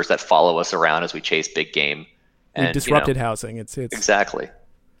structures that follow us around as we chase big game. And disrupted housing. It's exactly.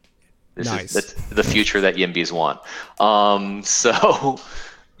 Nice. That's the future that Yimbys want. So,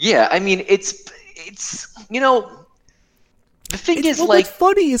 yeah, I mean, it's the thing is, like, what's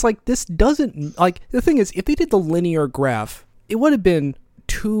funny is like this doesn't like the thing is if they did the linear graph, it would have been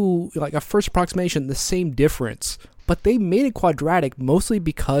like a first approximation the same difference, but they made it quadratic mostly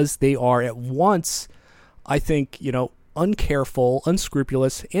because they are at once, I think, uncareful,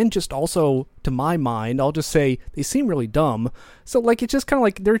 unscrupulous, and just also, to my mind, I'll just say they seem really dumb. So like it's just kind of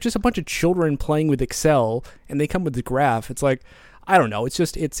like they're just a bunch of children playing with Excel, and they come with the graph. It's like I don't know. It's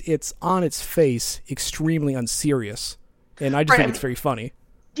just it's on its face extremely unserious, and I just think it's very funny.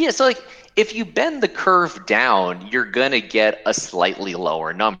 Yeah, so like if you bend the curve down, you're gonna get a slightly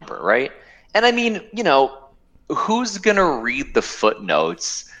lower number, right? And I mean, who's gonna read the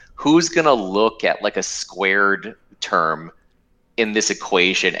footnotes? Who's gonna look at like a squared term in this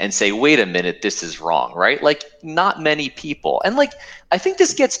equation and say, wait a minute, this is wrong, right? Like not many people. And like I think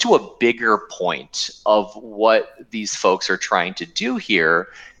this gets to a bigger point of what these folks are trying to do here.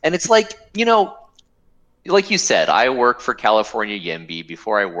 And it's like, like you said, I work for California YIMBY.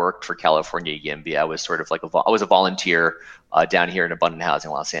 Before I worked for California YIMBY, I was sort of like I was a volunteer down here in Abundant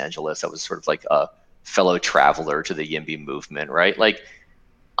Housing, Los Angeles. I was sort of like a fellow traveler to the YIMBY movement, right? Like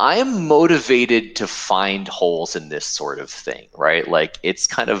I am motivated to find holes in this sort of thing, right? Like it's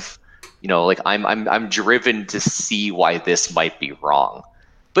kind of, like I'm driven to see why this might be wrong.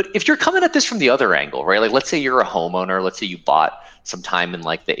 But if you're coming at this from the other angle, right? Like let's say you're a homeowner, let's say you bought sometime in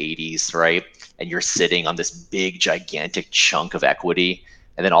like the 80s, right? And you're sitting on this big, gigantic chunk of equity.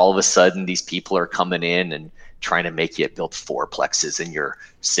 And then all of a sudden these people are coming in and trying to make you build fourplexes in your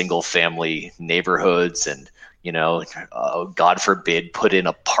single family neighborhoods and, God forbid, put in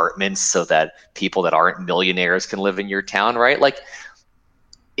apartments so that people that aren't millionaires can live in your town, right? Like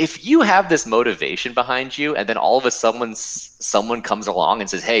if you have this motivation behind you and then all of a sudden someone comes along and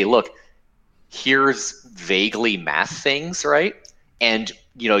says, hey, look, here's vaguely math things, right? And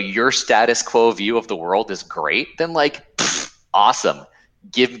your status quo view of the world is great, then like, awesome.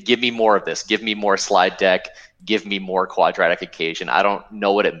 Give me more of this. Give me more slide deck. Give me more quadratic equation. I don't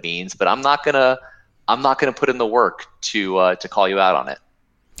know what it means, but I'm not gonna put in the work to call you out on it.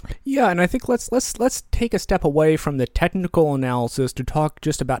 Yeah, and I think let's take a step away from the technical analysis to talk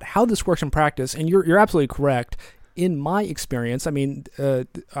just about how this works in practice. And you're absolutely correct. In my experience, I mean,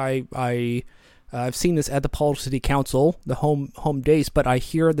 I've seen this at the Palo Alto City Council, the home base, but I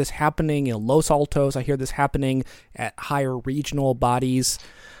hear this happening in Los Altos. I hear this happening at higher regional bodies.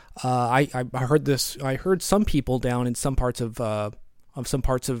 I heard this. I heard some people down in some parts of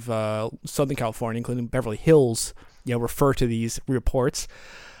Southern California, including Beverly Hills, refer to these reports.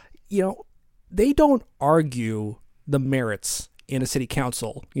 They don't argue the merits in a city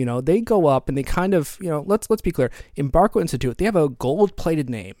council. They go up and they kind of, let's be clear. Embarcadero Institute, they have a gold-plated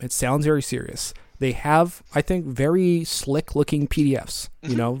name. It sounds very serious. They have, I think, very slick-looking PDFs,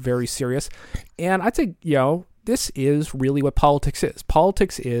 very serious. And I'd say, this is really what politics is.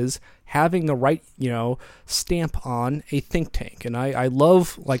 Politics is having the right, stamp on a think tank. And I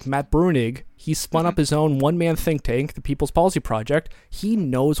love, like Matt Bruenig, he spun up his own one-man think tank, the People's Policy Project. He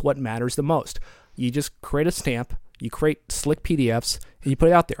knows what matters the most. You just create a stamp, you create slick PDFs, and you put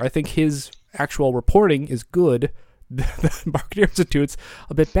it out there. I think his actual reporting is good. The Embarcadero Institute's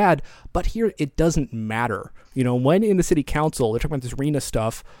a bit bad, but here it doesn't matter. When in the city council, they're talking about this RHNA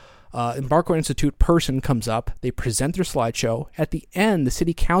stuff, Embarcadero Institute person comes up, they present their slideshow. At the end, the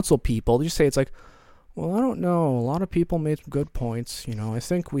city council people, they just say, it's like, well, I don't know. A lot of people made some good points. I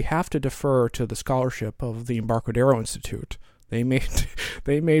think we have to defer to the scholarship of the Embarcadero Institute. They made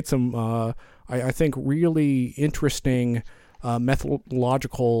some, I think, really interesting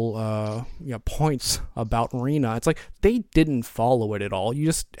methodological points about RHNA. It's like they didn't follow it at all. You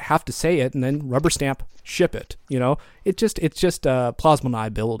just have to say it and then rubber stamp, ship it. It's just plausible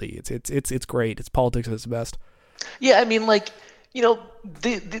It's great. It's politics at its best. Yeah, I mean, like,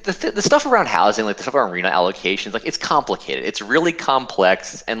 the stuff around housing, like the stuff around RHNA allocations, like it's complicated. It's really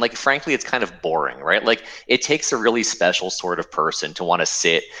complex, and like frankly, it's kind of boring, right? Like it takes a really special sort of person to want to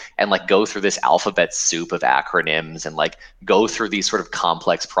sit and like go through this alphabet soup of acronyms and like go through these sort of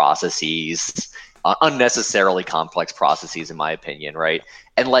complex processes, unnecessarily complex processes, in my opinion, right?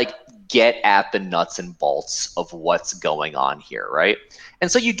 And like get at the nuts and bolts of what's going on here, right? And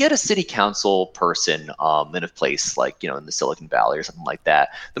so you get a city council person in a place like, in the Silicon Valley or something like that.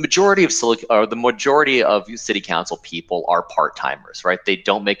 The majority of city council people are part-timers, right? They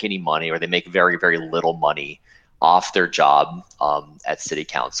don't make any money, or they make very, very little money off their job at city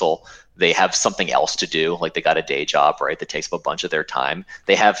council. They have something else to do, like they got a day job, right? That takes up a bunch of their time.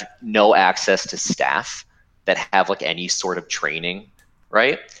 They have no access to staff that have like any sort of training,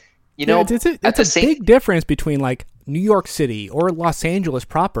 right? It's a big difference between like New York City or Los Angeles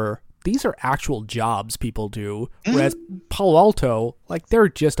proper. These are actual jobs people do, whereas Palo Alto, like they're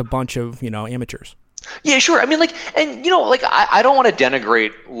just a bunch of, amateurs. Yeah, sure. I mean, like, and I don't want to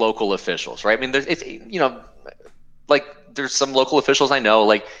denigrate local officials, right? I mean, there's some local officials I know,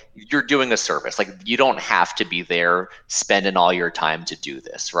 like you're doing a service, like you don't have to be there spending all your time to do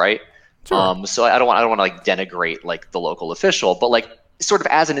this, right? Sure. So I don't want to like denigrate like the local official, but like sort of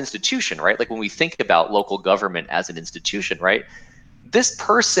as an institution, right? Like when we think about local government as an institution, right? this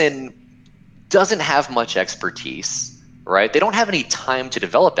person doesn't have much expertise, right? They don't have any time to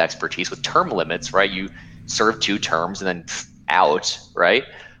develop expertise with term limits, right? You serve 2 terms and then out, right?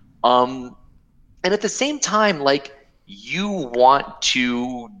 And at the same time, like, you want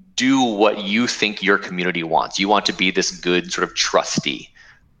to do what you think your community wants. You want to be this good sort of trustee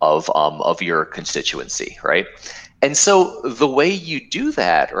of your constituency, right? And so the way you do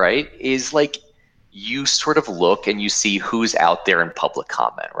that, right, is like you sort of look and you see who's out there in public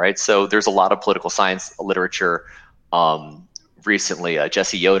comment, right? So there's a lot of political science literature. Recently,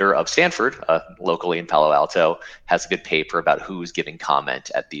 Jesse Yoder of Stanford, locally in Palo Alto, has a good paper about who's giving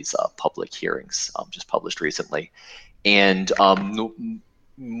comment at these public hearings, just published recently. And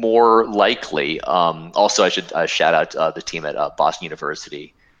more likely, also I should shout out the team at Boston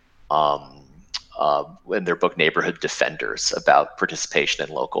University in their book Neighborhood Defenders about participation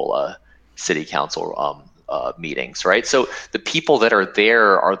in local city council meetings, right? So the people that are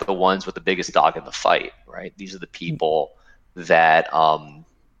there are the ones with the biggest dog in the fight, right? These are the people that are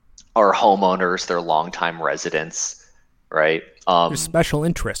homeowners, they're longtime residents, right? There's special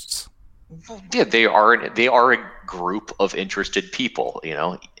interests. Yeah, they are a group of interested people,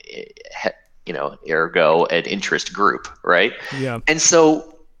 ergo an interest group, right? Yeah. And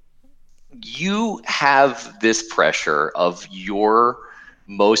so you have this pressure of your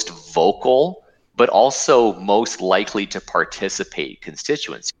most vocal, but also most likely to participate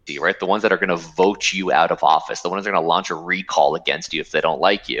constituency, right? The ones that are going to vote you out of office, the ones that are going to launch a recall against you if they don't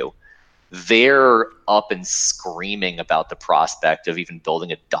like you. They're up and screaming about the prospect of even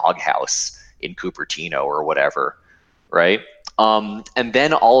building a doghouse in Cupertino or whatever, right? And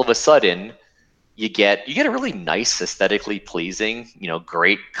then all of a sudden, you get a really nice, aesthetically pleasing,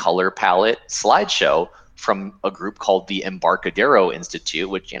 great color palette slideshow from a group called the Embarcadero Institute,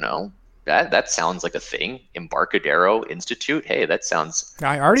 which that sounds like a thing. Embarcadero Institute. Hey, that sounds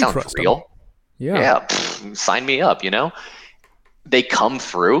real. Them. Yeah, sign me up. They come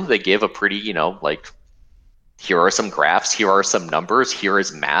through, they give a pretty, here are some graphs, here are some numbers, here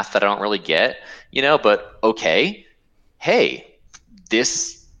is math that I don't really get, but okay, hey,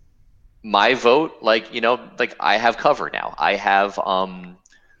 my vote, I have cover now. I have,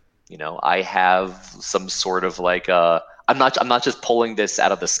 I have some sort of I'm not just pulling this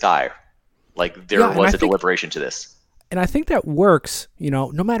out of the sky. Like there was a deliberation to this. And I think that works,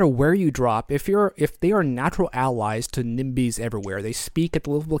 no matter where you drop. If they are natural allies to NIMBYs everywhere, they speak at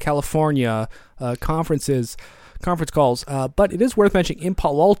the Livable California conference calls. But it is worth mentioning in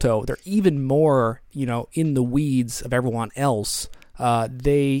Palo Alto, they're even more, in the weeds of everyone else. So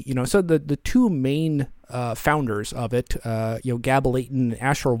the 2 main founders of it, Gab Layton and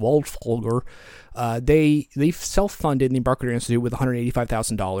Asher Waldfolger, they've self-funded the Embarcadero Institute with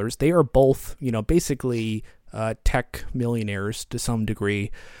 $185,000. They are both, basically tech millionaires to some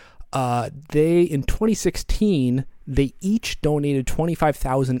degree. In 2016, they each donated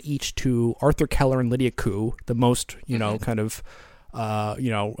 $25,000 each to Arthur Keller and Lydia Koo, the most, kind of,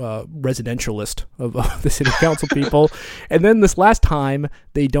 residentialist of the city council people. And then this last time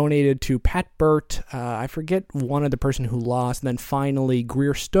they donated to Pat Burt, I forget one of the person who lost, and then finally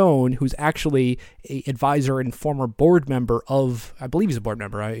Greer Stone, who's actually a advisor and former board member of, I believe he's a board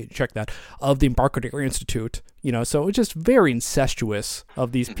member, I checked that, of the Embarcadero Institute, so it's just very incestuous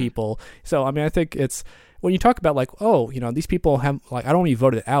of these people. So, I think it's, when you talk about these people have, I don't even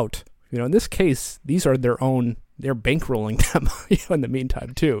voted out, in this case, these are their own, they're bankrolling them in the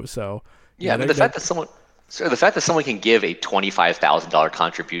meantime too. So yeah, the fact that someone can give a $25,000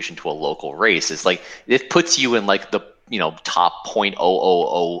 contribution to a local race is it puts you in the top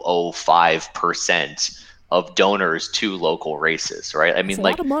 0.00005% of donors to local races, right? It's a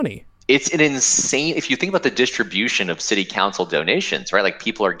lot of money. It's an insane, if you think about the distribution of city council donations, right?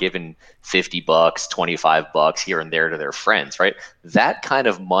 People are given $50, $25 here and there to their friends, right? That kind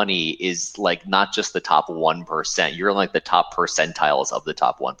of money is not just the top 1%. You're in the top percentiles of the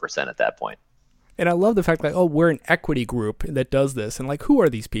top 1% at that point. And I love the fact that, we're an equity group that does this. And who are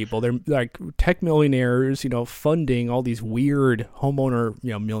these people? They're tech millionaires, funding all these weird homeowner,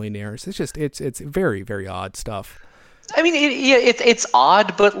 millionaires. It's just, it's very, very odd stuff. It's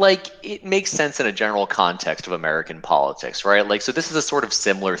odd, but it makes sense in a general context of American politics, right? So this is a sort of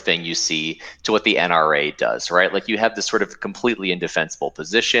similar thing you see to what the NRA does, right? You have this sort of completely indefensible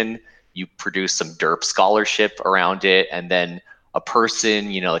position, you produce some derp scholarship around it, and then a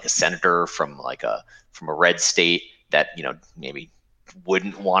person, a senator from a red state that maybe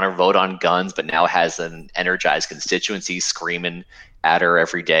wouldn't want to vote on guns, but now has an energized constituency screaming at her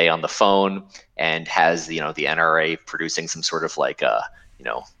every day on the phone, and has the NRA producing some sort of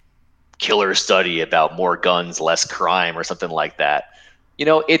killer study about more guns, less crime, or something like that,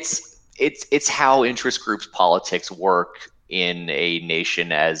 It's how interest groups politics work in a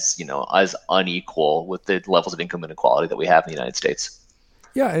nation as as unequal with the levels of income inequality that we have in the United States.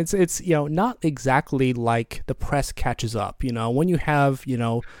 Yeah, it's not exactly like the press catches up. When you have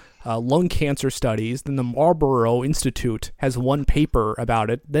lung cancer studies, then the Marlborough Institute has one paper about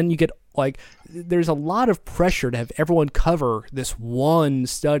it. Then you get there's a lot of pressure to have everyone cover this one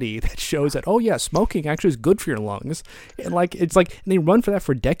study that shows that, oh yeah, smoking actually is good for your lungs, and and they run for that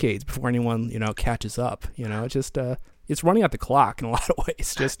for decades before anyone catches up. It's just it's running out the clock in a lot of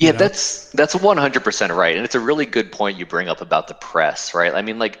ways. That's 100% right, and it's a really good point you bring up about the press, right? I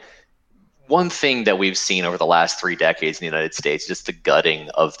mean, one thing that we've seen over the last 3 decades in the United States, just the gutting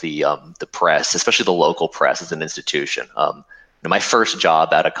of the press, especially the local press as an institution. My first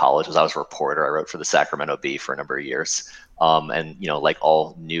job out of college was I was a reporter. I wrote for the Sacramento Bee for a number of years. And like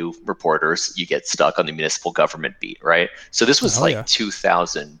all new reporters, you get stuck on the municipal government beat, right? So this was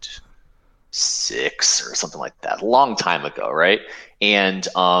 2006 or something like that, a long time ago, right? And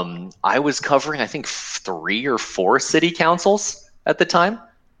I was covering, I think, 3 or 4 city councils at the time,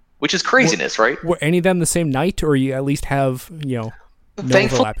 which is craziness, right? Were any of them the same night, or you at least have, no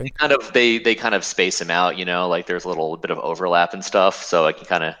Thankfully, overlapping? they kind of space them out, there's a little bit of overlap and stuff, so I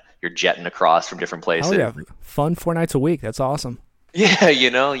can you're jetting across from different places. Oh yeah, fun 4 nights a week. That's awesome. Yeah,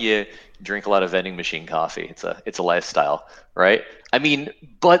 you drink a lot of vending machine coffee. It's a lifestyle, right? I mean,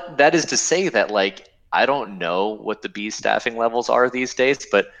 but that is to say that I don't know what the bee staffing levels are these days,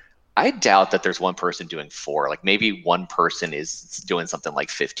 but I doubt that there's one person doing 4. Maybe one person is doing something like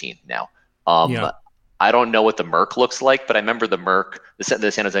 15 now. Yeah. I don't know what the Merc looks like, but I remember the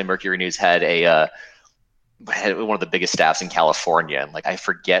San Jose Mercury News had had one of the biggest staffs in California, and I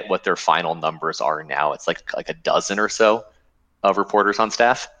forget what their final numbers are now. It's like a dozen or so of reporters on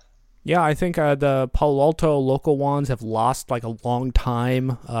staff. Yeah, I think the Palo Alto local ones have lost a long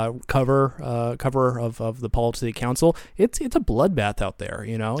time cover of the Palo Alto City Council. It's a bloodbath out there.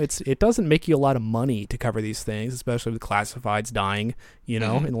 It doesn't make you a lot of money to cover these things, especially with classifieds dying. In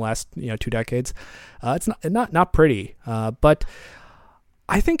the last 2 decades, it's not pretty. But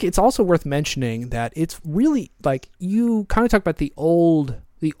I think it's also worth mentioning that it's really you kind of talk about the old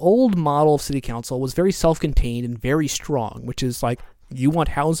model of city council was very self-contained and very strong, which is you want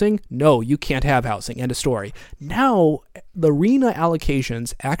housing? No, you can't have housing. End of story. Now, the RHNA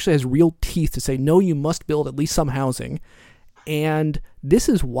allocations actually has real teeth to say, no, you must build at least some housing. And this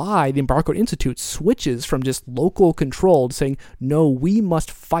is why the Embarcadero Institute switches from just local control to saying, no, we must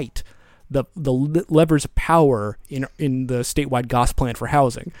fight the levers of power in the statewide GOS plan for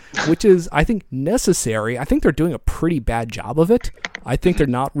housing, which is, I think, necessary. I think they're doing a pretty bad job of it. I think they're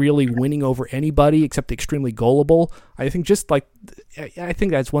not really winning over anybody except the extremely gullible. I think I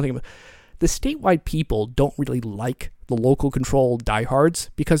think that's one thing. The statewide people don't really like the local control diehards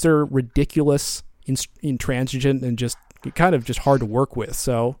because they're ridiculous, intransigent, and just kind of just hard to work with.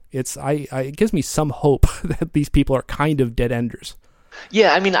 So it gives me some hope that these people are kind of dead enders.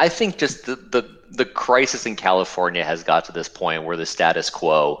 Yeah, I mean, I think just the crisis in California has got to this point where the status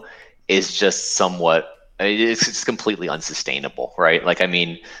quo is just it's just completely unsustainable, right?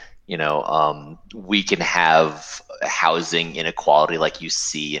 We can have housing inequality like you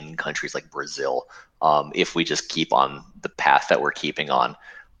see in countries like Brazil if we just keep on the path that we're keeping on.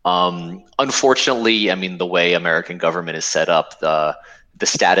 Unfortunately, I mean, the way American government is set up, the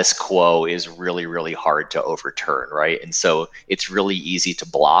status quo is really, really hard to overturn, right? And so it's really easy to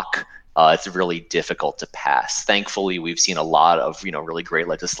block. It's really difficult to pass. Thankfully, we've seen a lot of really great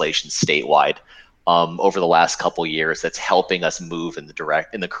legislation statewide over the last couple years that's helping us move in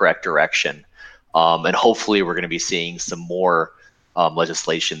the correct direction. And hopefully, we're going to be seeing some more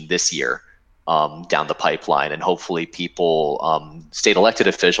legislation this year down the pipeline. And hopefully, people, state elected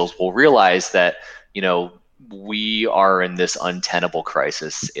officials, will realize that we are in this untenable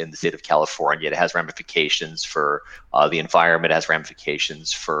crisis in the state of California. It has ramifications for the environment, it has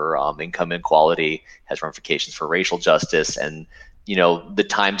ramifications for income inequality, has ramifications for racial justice. And, the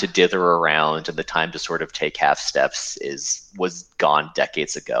time to dither around and the time to sort of take half steps was gone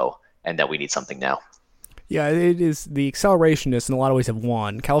decades ago, and that we need something now. Yeah, it is. The accelerationists in a lot of ways have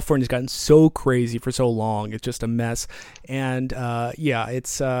won. California's gotten so crazy for so long. It's just a mess. And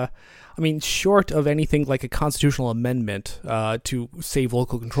it's... short of anything like a constitutional amendment to save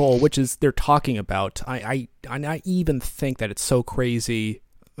local control, which is they're talking about, I even think that it's so crazy.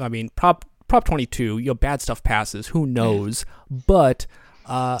 I mean, Prop 22, bad stuff passes. Who knows? But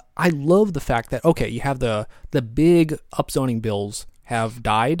I love the fact that, okay, you have the big upzoning bills have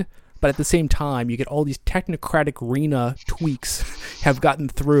died, but at the same time, you get all these technocratic RHNA tweaks have gotten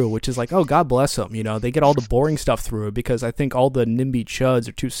through, which is like, oh, God bless them. They get all the boring stuff through because I think all the NIMBY chuds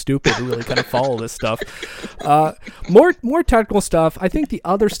are too stupid to really kind of follow this stuff. More technical stuff. I think the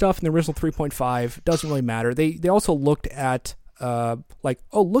other stuff in the original 3.5 doesn't really matter. They also looked at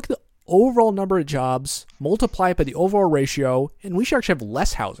look at the overall number of jobs, multiply it by the overall ratio, and we should actually have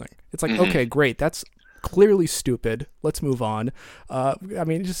less housing. It's like, okay, great. That's clearly stupid. Let's move on.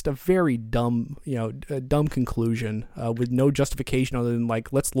 Just a very dumb, dumb conclusion with no justification other than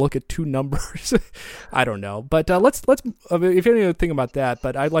let's look at two numbers. I don't know, but let's. If you have anything about that,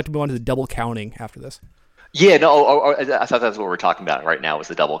 but I'd like to move on to the double counting after this. Yeah, no, I thought that's what we're talking about right now was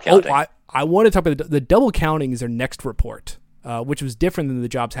the double counting. Oh, I want to talk about the double counting is their next report, which was different than the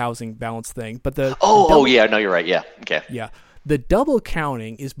jobs housing balance thing. But yeah, no, you're right. Yeah, okay. Yeah, the double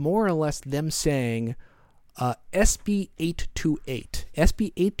counting is more or less them saying SB 828.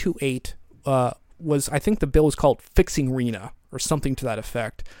 SB 828 was, I think the bill was called Fixing RHNA or something to that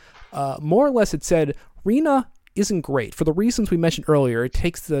effect. More or less it said RHNA isn't great. For the reasons we mentioned earlier, it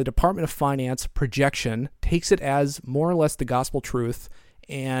takes the Department of Finance projection, takes it as more or less the gospel truth,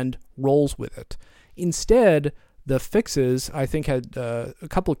 and rolls with it. Instead, the fixes, I think, had a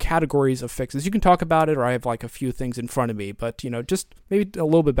couple of categories of fixes. You can talk about it, or I have a few things in front of me, but just maybe a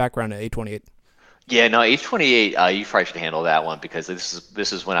little bit of background on 828. Yeah, no, 828, you probably should handle that one because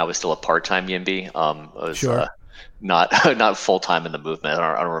this is when I was still a part-time YIMBY. I was sure. Not full-time in the movement.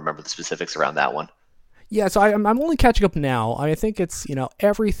 I don't remember the specifics around that one. Yeah, so I'm only catching up now. I think it's,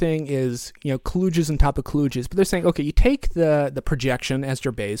 everything is, kludges on top of kludges. But they're saying, okay, you take the projection as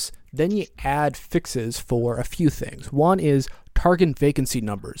your base, then you add fixes for a few things. One is target vacancy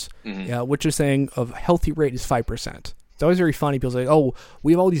numbers, which are saying of healthy rate is 5%. It's always very funny. People say, oh,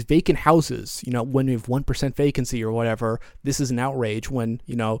 we have all these vacant houses, when we have 1% vacancy or whatever. This is an outrage when,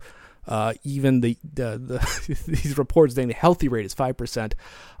 even the these reports saying the healthy rate is 5%.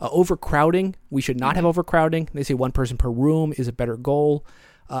 Overcrowding, we should not have overcrowding. They say one person per room is a better goal.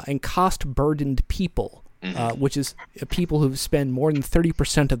 And cost-burdened people, which is people who spend more than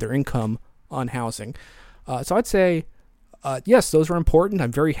 30% of their income on housing. So I'd say, yes, those are important.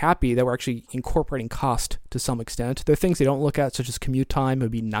 I'm very happy that we're actually incorporating cost to some extent. There are things they don't look at, such as commute time. It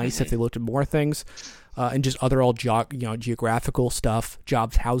would be nice if they looked at more things. And just other geographical stuff,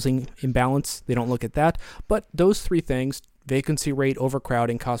 jobs, housing imbalance. They don't look at that. But those three things, vacancy rate,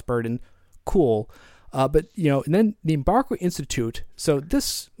 overcrowding, cost burden, cool. But and then the Embarcadero Institute. So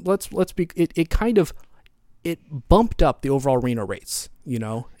this, it bumped up the overall RHNA rates,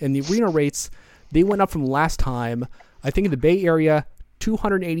 and the RHNA rates, they went up from last time, I think in the Bay Area,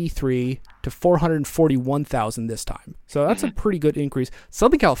 283 to 441,000 this time. So that's a pretty good increase.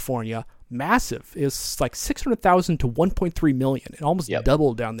 Southern California, massive, is like 600,000 to 1.3 million. It almost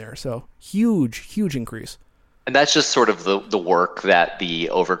doubled down there. So huge increase. And that's just sort of the work that the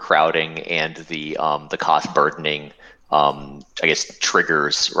overcrowding and the cost burdening, I guess,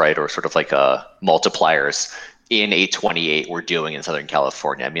 triggers, right, or sort of multipliers in 828 we're doing in Southern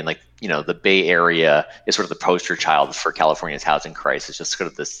California. I mean, the Bay Area is sort of the poster child for California's housing crisis. Just sort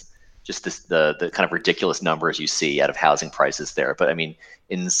of the kind of ridiculous numbers you see out of housing prices there. But I mean,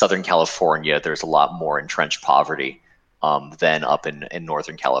 in Southern California, there's a lot more entrenched poverty than up in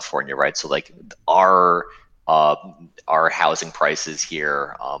Northern California, right? So our housing prices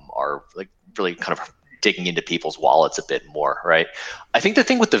here are really kind of digging into people's wallets a bit more, right? I think the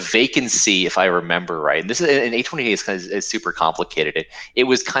thing with the vacancy, if I remember right, and this is in 828 is super complicated. It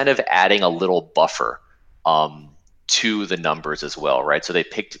was kind of adding a little buffer to the numbers as well, right? So they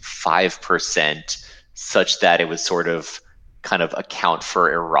picked 5% such that it would sort of kind of account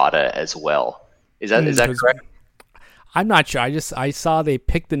for errata as well. Is that correct? I'm not sure. I saw they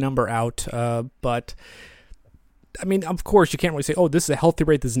picked the number out, but I mean, of course, you can't really say, oh, this is a healthy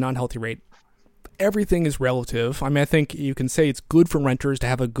rate, this is a non-healthy rate. Everything is relative. I mean, I think you can say it's good for renters to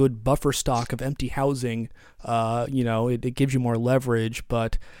have a good buffer stock of empty housing. It gives you more leverage,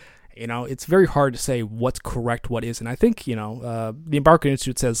 but it's very hard to say what's correct, what isn't. I think the Embarcadero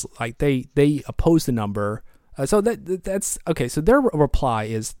Institute says they oppose the number. So that's okay. So their reply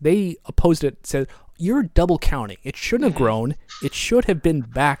is they opposed it. Said you're double counting. It shouldn't have grown. It should have been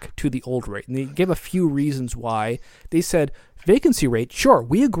back to the old rate. And they gave a few reasons why. They said vacancy rate. Sure,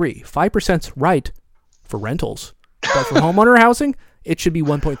 we agree. 5%'s right for rentals, but for homeowner housing, it should be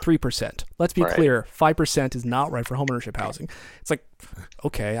 1.3%. Let's be clear. 5% is not right for homeownership housing. It's like,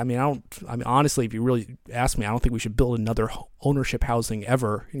 okay. I mean, honestly, if you really ask me, I don't think we should build another ownership housing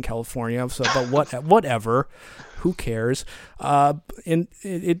ever in California. So, but whatever, who cares? And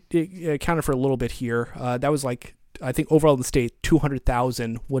it accounted for a little bit here. That was I think overall in the state,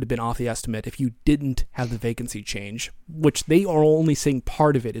 200,000 would have been off the estimate if you didn't have the vacancy change, which they are only saying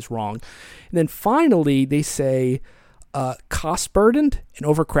part of it is wrong. And then finally, they say cost burdened and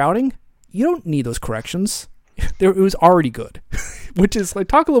overcrowding. You don't need those corrections. It was already good, which is like,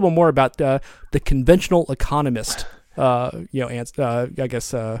 talk a little more about the conventional economist, response.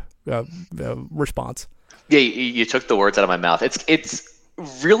 Yeah, you took the words out of my mouth. It's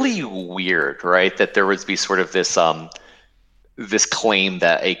really weird, right? That there would be sort of this this claim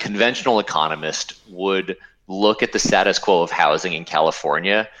that a conventional economist would look at the status quo of housing in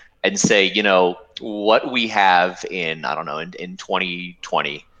California and say, you know, what we have in, I don't know, in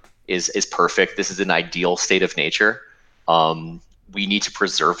 2020 is perfect. This is an ideal state of nature. We need to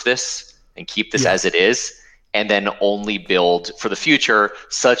preserve this and keep this as it is, and then only build for the future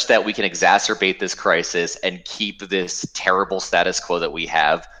such that we can exacerbate this crisis and keep this terrible status quo that we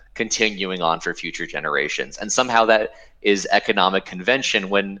have continuing on for future generations. And somehow that is economic convention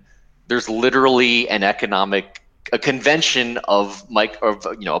when there's literally a convention of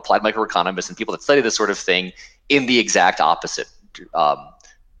applied microeconomists and people that study this sort of thing in the exact opposite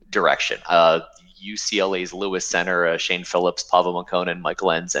direction. UCLA's Lewis Center, Shane Phillips, Pavel Makonnen, Mike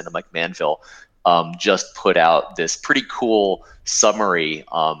Lenz, and Mike Manville just put out this pretty cool summary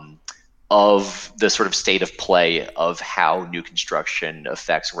of the sort of state of play of how new construction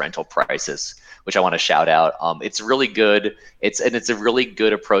affects rental prices, which I want to shout out. It's really good. It's a really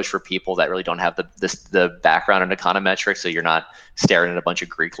good approach for people that really don't have the background in econometrics, so you're not staring at a bunch of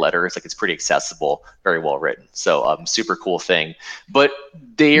Greek letters. Like, it's pretty accessible, very well written. So super cool thing. But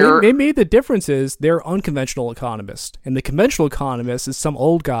they made the difference is they're unconventional economists, and the conventional economist is some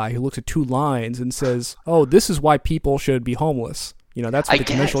old guy who looks at two lines and says, "Oh, this is why people should be homeless." You know, that's what the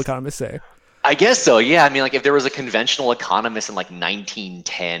conventional economists say. I guess so, yeah. I mean, like, if there was a conventional economist in like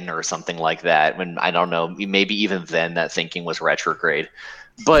 1910 or something like that, when, I don't know, maybe even then that thinking was retrograde.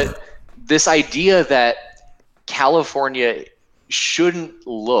 But this idea that California shouldn't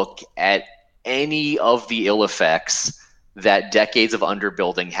look at any of the ill effects that decades of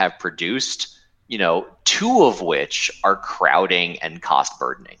underbuilding have produced, you know, two of which are crowding and cost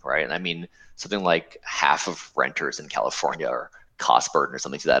burdening, right? And I mean, something like half of renters in California are cost burden or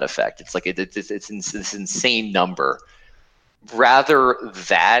something to that effect. It's like it's this insane number. Rather,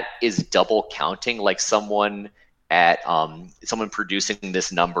 that is double counting, like someone producing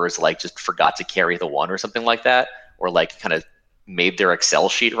this number is like just forgot to carry the one or something like that, or like kind of made their Excel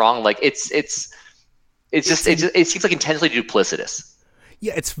sheet wrong. Like it seems like intentionally duplicitous.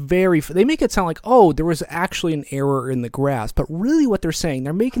 Yeah, it's they make it sound like, oh, there was actually an error in the graphs, but really what they're saying,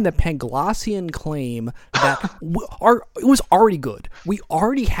 they're making the Panglossian claim that it was already good. We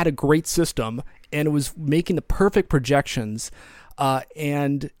already had a great system, and it was making the perfect projections,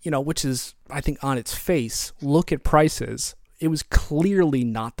 and, you know, which is, I think, on its face, look at prices. It was clearly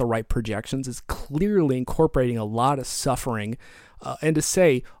not the right projections. It's clearly incorporating a lot of suffering, and to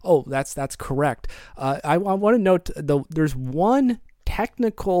say, oh, that's correct. I want to note, though, there's one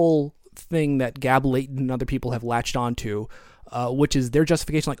technical thing that Gab Layton and other people have latched onto, which is their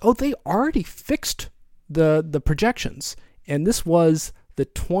justification, like, oh, they already fixed the projections, and this was the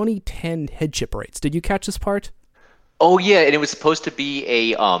 2010 headship rates. Did you catch this part? Oh yeah, and it was supposed to be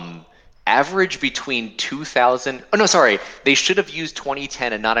a average between 2000. Oh no, sorry, they should have used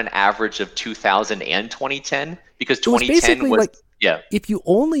 2010 and not an average of 2000 and 2010, because 2010 was like, yeah. If you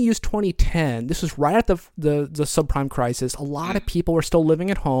only use 2010, this was right at the subprime crisis. A lot of people were still living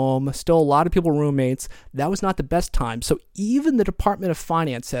at home, still a lot of people roommates. That was not the best time. So even the Department of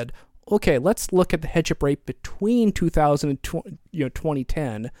Finance said, okay, let's look at the headship rate between 2000 and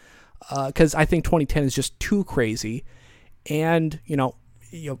 2010, because I think 2010 is just too crazy. And,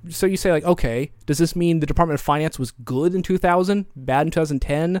 so you say, like, okay, does this mean the Department of Finance was good in 2000, bad in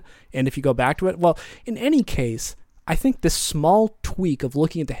 2010, and if you go back to it? Well, in any case, I think this small tweak of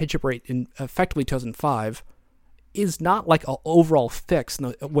looking at the headship rate in effectively 2005 is not like an overall fix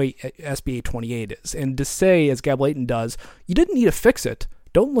in the way SB 828 is. And to say, as Gab Layton does, you didn't need to fix it.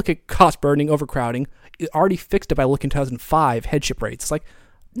 Don't look at cost burdening, overcrowding. It already fixed it by looking at 2005 headship rates. It's like,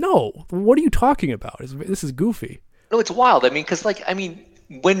 no, what are you talking about? This is goofy. No, it's wild. I mean,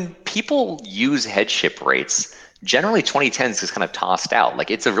 when people use headship rates, generally 2010 is just kind of tossed out. Like,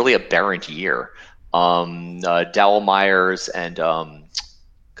 it's a really aberrant year. Dowell Myers and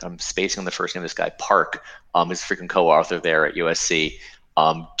I'm spacing on the first name of this guy, Park, is a freaking co-author there at USC,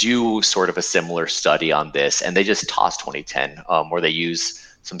 do sort of a similar study on this, and they just toss 2010, where they use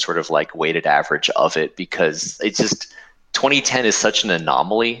some sort of like weighted average of it, because it's just 2010 is such an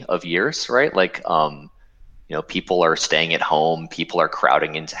anomaly of years, right? Like, people are staying at home, people are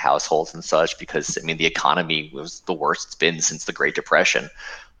crowding into households and such because, I mean, the economy was the worst it's been since the Great Depression.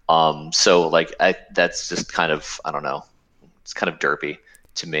 So like that's just kind of, I don't know, it's kind of derpy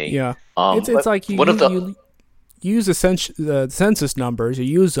to me. Yeah, it's like you use the census numbers, you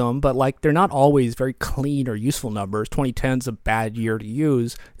use them, but like they're not always very clean or useful numbers. 2010 is a bad year to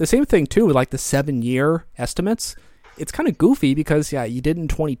use. The same thing too with like the 7-year estimates. It's kind of goofy because you did it in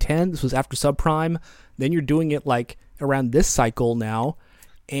 2010. This was after subprime. Then you're doing it like around this cycle now,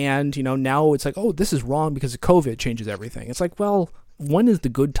 and now it's like, oh, this is wrong because of COVID changes everything. It's like, well, when is the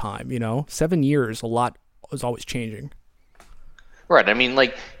good time? 7 years, a lot is always changing. Right. I mean,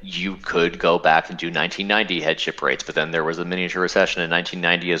 like you could go back and do 1990 headship rates, but then there was a miniature recession in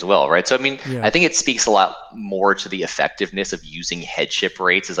 1990 as well, right? So, I mean, I think it speaks a lot more to the effectiveness of using headship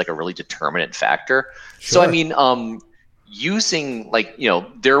rates as like a really determinant factor. Sure. So, I mean, using like,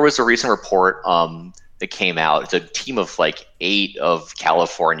 there was a recent report that came out. It's a team of like 8 of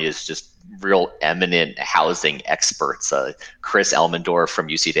California's just real eminent housing experts, Chris Elmendorf from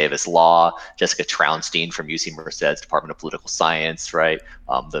UC Davis Law, Jessica Traunstein from UC Merced's Department of Political Science, right?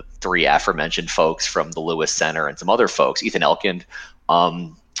 The 3 aforementioned folks from the Lewis Center and some other folks, Ethan Elkind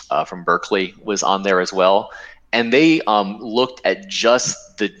from Berkeley was on there as well. And they looked at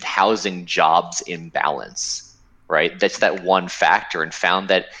just the housing jobs imbalance, right? That's that one factor, and found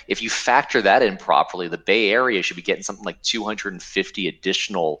that if you factor that in properly, the Bay Area should be getting something like 250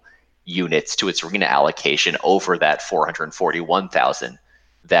 additional units to its RHNA allocation over that 441,000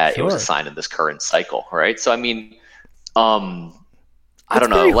 that it was assigned in this current cycle, right? So I mean, I don't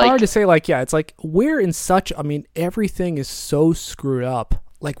know. It's very hard to say. Like, it's like we're in such. I mean, everything is so screwed up.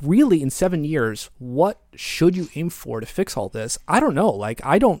 Like, really, in 7 years, what should you aim for to fix all this? I don't know. Like,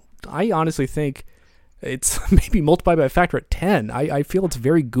 I honestly think it's maybe multiplied by a factor at 10. I feel it's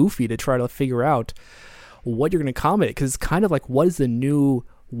very goofy to try to figure out what you're going to accommodate, because it's kind of like, what is the new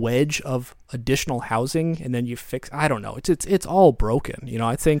wedge of additional housing, and then you fix. I don't know. It's all broken.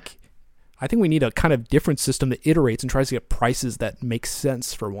 I think we need a kind of different system that iterates and tries to get prices that make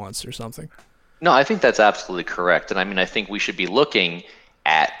sense for once or something. No, I think that's absolutely correct. And I mean, I think we should be looking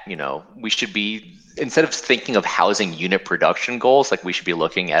at, we should be, instead of thinking of housing unit production goals, like we should be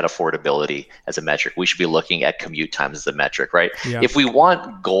looking at affordability as a metric. We should be looking at commute times as a metric, right? Yeah. If we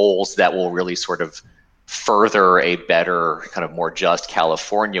want goals that will really sort of further a better, kind of more just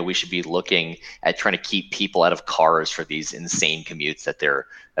California, we should be looking at trying to keep people out of cars for these insane commutes that they're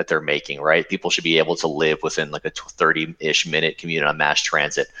making, right? People should be able to live within like a 30-ish minute commute on mass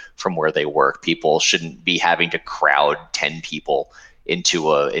transit from where they work. People shouldn't be having to crowd 10 people into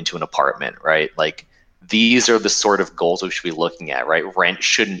an apartment, right? Like, these are the sort of goals we should be looking at, right? Rent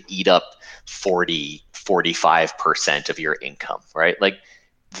shouldn't eat up 45% of your income, right? Like,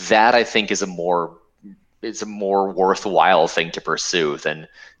 that I think is a more worthwhile thing to pursue than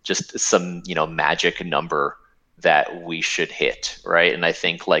just some, magic number that we should hit, right? And I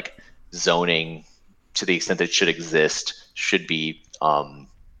think like zoning, to the extent that it should exist, should be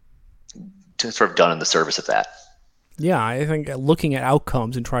sort of done in the service of that. Yeah, I think looking at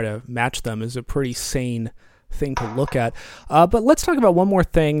outcomes and try to match them is a pretty sane thing to look at. But let's talk about one more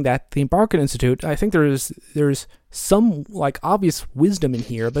thing that the Embarcadero Institute, I think there's some like obvious wisdom in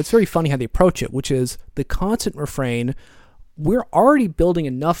here, but it's very funny how they approach it, which is the constant refrain: we're already building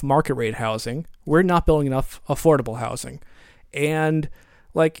enough market rate housing, we're not building enough affordable housing. And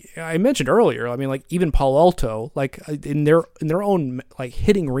like I mentioned earlier, I mean, like even Palo Alto, like in their own like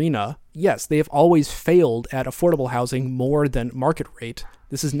hitting arena, yes, they have always failed at affordable housing more than market rate.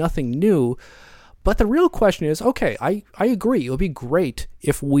 This is nothing new. But the real question is, okay, I agree. It would be great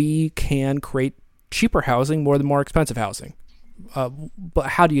if we can create cheaper housing more than more expensive housing. But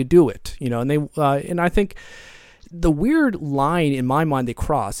how do you do it? And I think the weird line in my mind they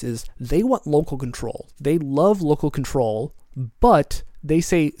cross is they want local control. They love local control, but they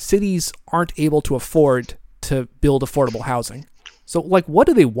say cities aren't able to afford to build affordable housing. So, like, what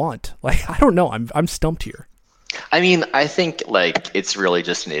do they want? Like, I don't know. I'm stumped here. I mean, I think like it's really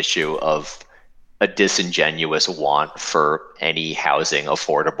just an issue of a disingenuous want for any housing,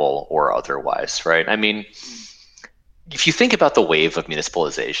 affordable or otherwise, right? I mean, if you think about the wave of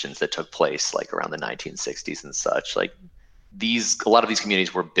municipalizations that took place like around the 1960s and such, like a lot of these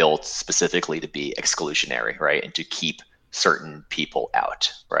communities were built specifically to be exclusionary, right? And to keep certain people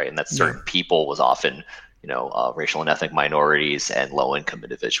out, right? And that certain people was often, racial and ethnic minorities and low-income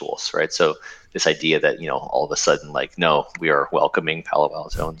individuals, right? So this idea that, all of a sudden, like, no, we are welcoming Palo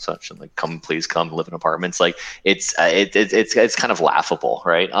Alto and such, and like, please come live in apartments, like it's kind of laughable,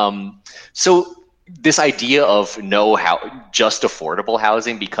 right? So this idea of just affordable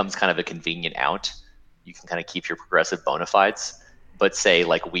housing becomes kind of a convenient out you can kind of keep your progressive bona fides, but say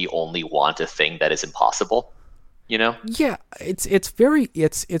like we only want a thing that is impossible, you know? Yeah,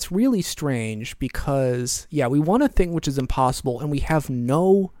 it's really strange because we want a thing which is impossible, and we have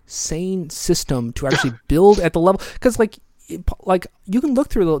no sane system to actually build at the level. Because like you can look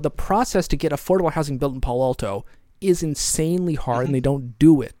through the process to get affordable housing built in Palo Alto is insanely hard, and they don't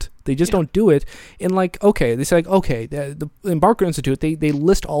do it. They just don't do it. And like, okay, they say like, okay, the Embarcadero Institute, they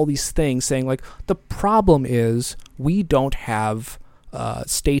list all these things saying like the problem is we don't have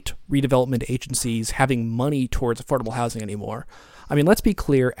state redevelopment agencies having money towards affordable housing anymore. I mean, let's be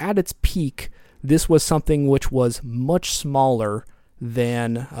clear, at its peak, this was something which was much smaller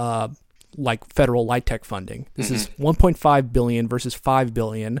than like federal light tech funding. This is 1.5 billion versus 5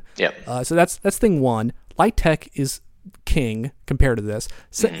 billion. Yep. So that's thing one. Light tech is king compared to this.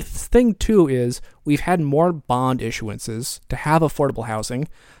 Thing two is we've had more bond issuances to have affordable housing.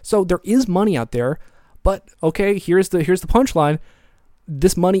 So there is money out there, but okay, here's the punchline.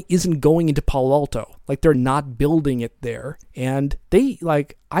 This money isn't going into Palo Alto. Like, they're not building it there. And they,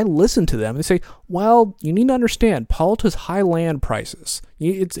 like, I listen to them. They say, well, you need to understand, Palo Alto's high land prices.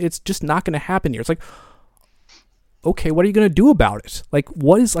 It's just not going to happen here. It's like, okay, what are you going to do about it? Like,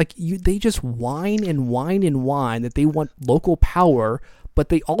 what is, like, they just whine and whine and whine that they want local power, but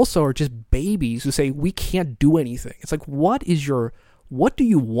they also are just babies who say, we can't do anything. It's like, what do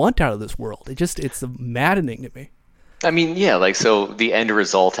you want out of this world? It's maddening to me. I mean, yeah, like, so the end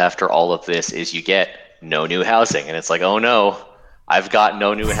result after all of this is you get no new housing. And it's like, oh no, I've got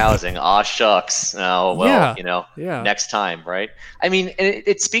no new housing. Aw, shucks. Oh, well, next time, right? I mean,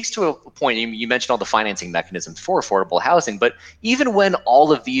 it speaks to a point. You mentioned all the financing mechanisms for affordable housing, but even when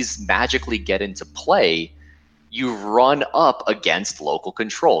all of these magically get into play, you run up against local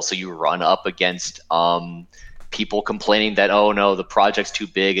control. So you run up against people complaining that, oh no, the project's too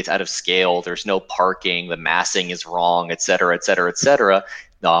big, it's out of scale, there's no parking, the massing is wrong, et cetera, et cetera, et cetera.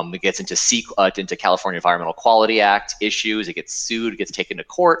 It gets into California Environmental Quality Act issues, it gets sued, it gets taken to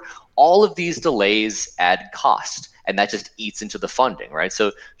court. All of these delays add cost, and that just eats into the funding, right?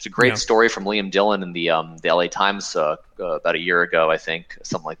 So there's a great story from Liam Dillon in the LA Times about a year ago, I think,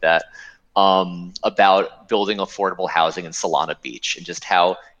 something like that, about building affordable housing in Solana Beach, and just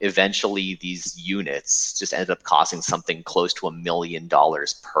how eventually these units just ended up costing something close to $1 million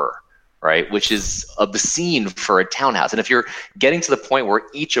per, right? Which is obscene for a townhouse. And if you're getting to the point where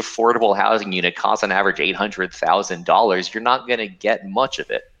each affordable housing unit costs on average $800,000, you're not going to get much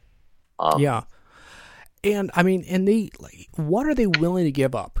of it. And I mean, what are they willing to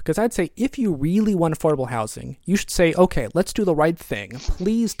give up? Because I'd say if you really want affordable housing, you should say, okay, let's do the right thing.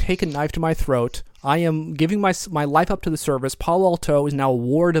 Please take a knife to my throat. I am giving my life up to the service. Palo Alto is now a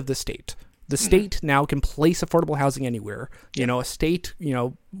ward of the state. The state now can place affordable housing anywhere. You know, a state,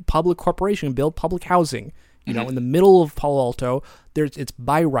 public corporation can build public housing. In the middle of Palo Alto, it's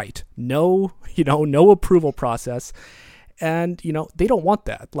by right. No approval process. And, they don't want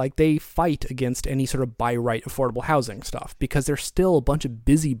that. Like, they fight against any sort of by right affordable housing stuff because they're still a bunch of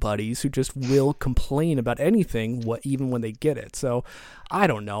busybodies who just will complain about anything, even when they get it. So, I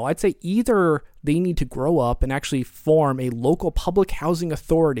don't know. I'd say either they need to grow up and actually form a local public housing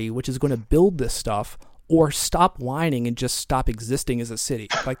authority which is going to build this stuff, or stop whining and just stop existing as a city.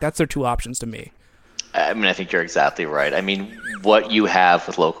 Like, that's their two options to me. I mean, I think you're exactly right. I mean, what you have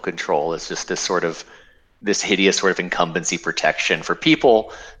with local control is just this hideous sort of incumbency protection for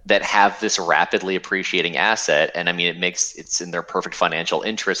people that have this rapidly appreciating asset. And I mean, it's in their perfect financial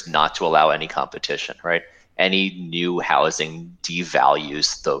interest not to allow any competition, right? Any new housing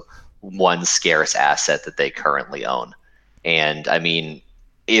devalues the one scarce asset that they currently own. And I mean,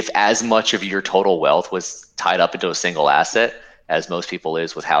 if as much of your total wealth was tied up into a single asset as most people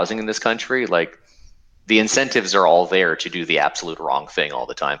is with housing in this country, like, the incentives are all there to do the absolute wrong thing all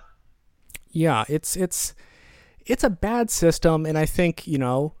the time. Yeah, it's a bad system, and I think,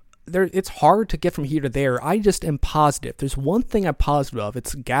 it's hard to get from here to there. I just am positive. There's one thing I'm positive of.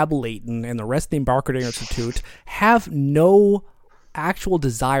 It's Gab Layton and the rest of the Embarcadero Institute have no actual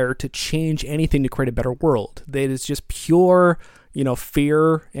desire to change anything to create a better world. It is just pure,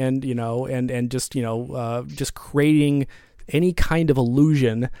 fear and, and just creating any kind of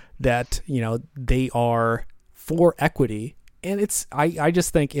illusion that, they are for equity. And I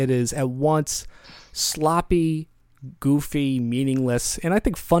just think it is at once sloppy, goofy, meaningless, and I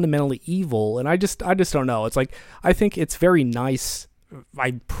think fundamentally evil. And I just don't know. It's like, I think it's very nice.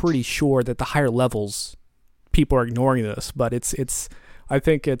 I'm pretty sure that the higher levels, people are ignoring this, but I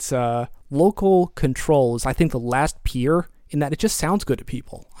think it's local control is, I think, the last peer in that it just sounds good to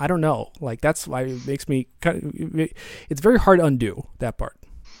people. I don't know. Like, that's why it makes me it's very hard to undo that part.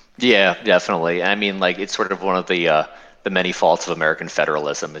 Yeah, definitely. I mean, like it's sort of one of the many faults of American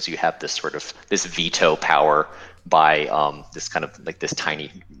federalism is you have this sort of this veto power by this kind of like this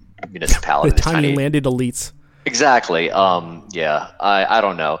tiny The municipality, this tiny tiny. landed elites. Exactly. Yeah. I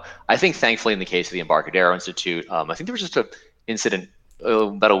don't know. I think thankfully in the case of the Embarcadero Institute, I think there was just an incident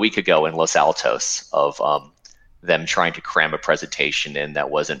about a week ago in Los Altos of them trying to cram a presentation in that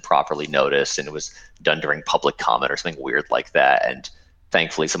wasn't properly noticed, and it was done during public comment or something weird like that. And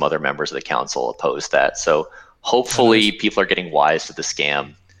thankfully, some other members of the council opposed that. So hopefully, people are getting wise to the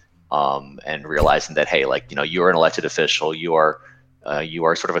scam and realizing that hey, like you're an elected official, you are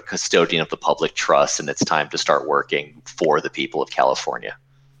sort of a custodian of the public trust, and it's time to start working for the people of California.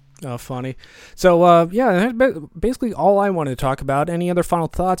 Oh, funny. So, yeah, that's basically all I wanted to talk about. Any other final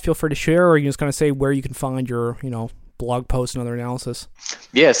thoughts? Feel free to share, or you just kind of say where you can find your, blog posts and other analysis.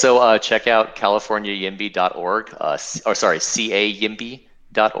 Yeah, so check out californiayimby.org,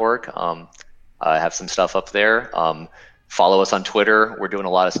 CAYIMBY.org. I have some stuff up there. Follow us on Twitter. We're doing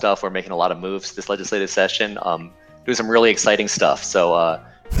a lot of stuff. We're making a lot of moves this legislative session. Doing some really exciting stuff. So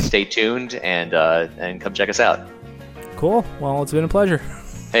stay tuned and come check us out. Cool. Well, it's been a pleasure.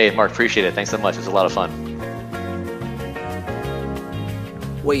 Hey, Mark, appreciate it. Thanks so much. It was a lot of fun.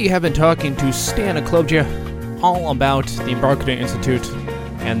 We have been talking to Stan Oklobdzija all about the Embarcadero Institute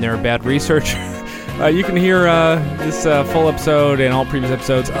and their bad research. You can hear this full episode and all previous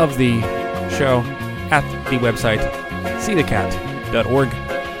episodes of the show at the website seethecat.org.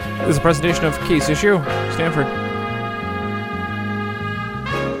 This is a presentation of Case Issue, Stanford.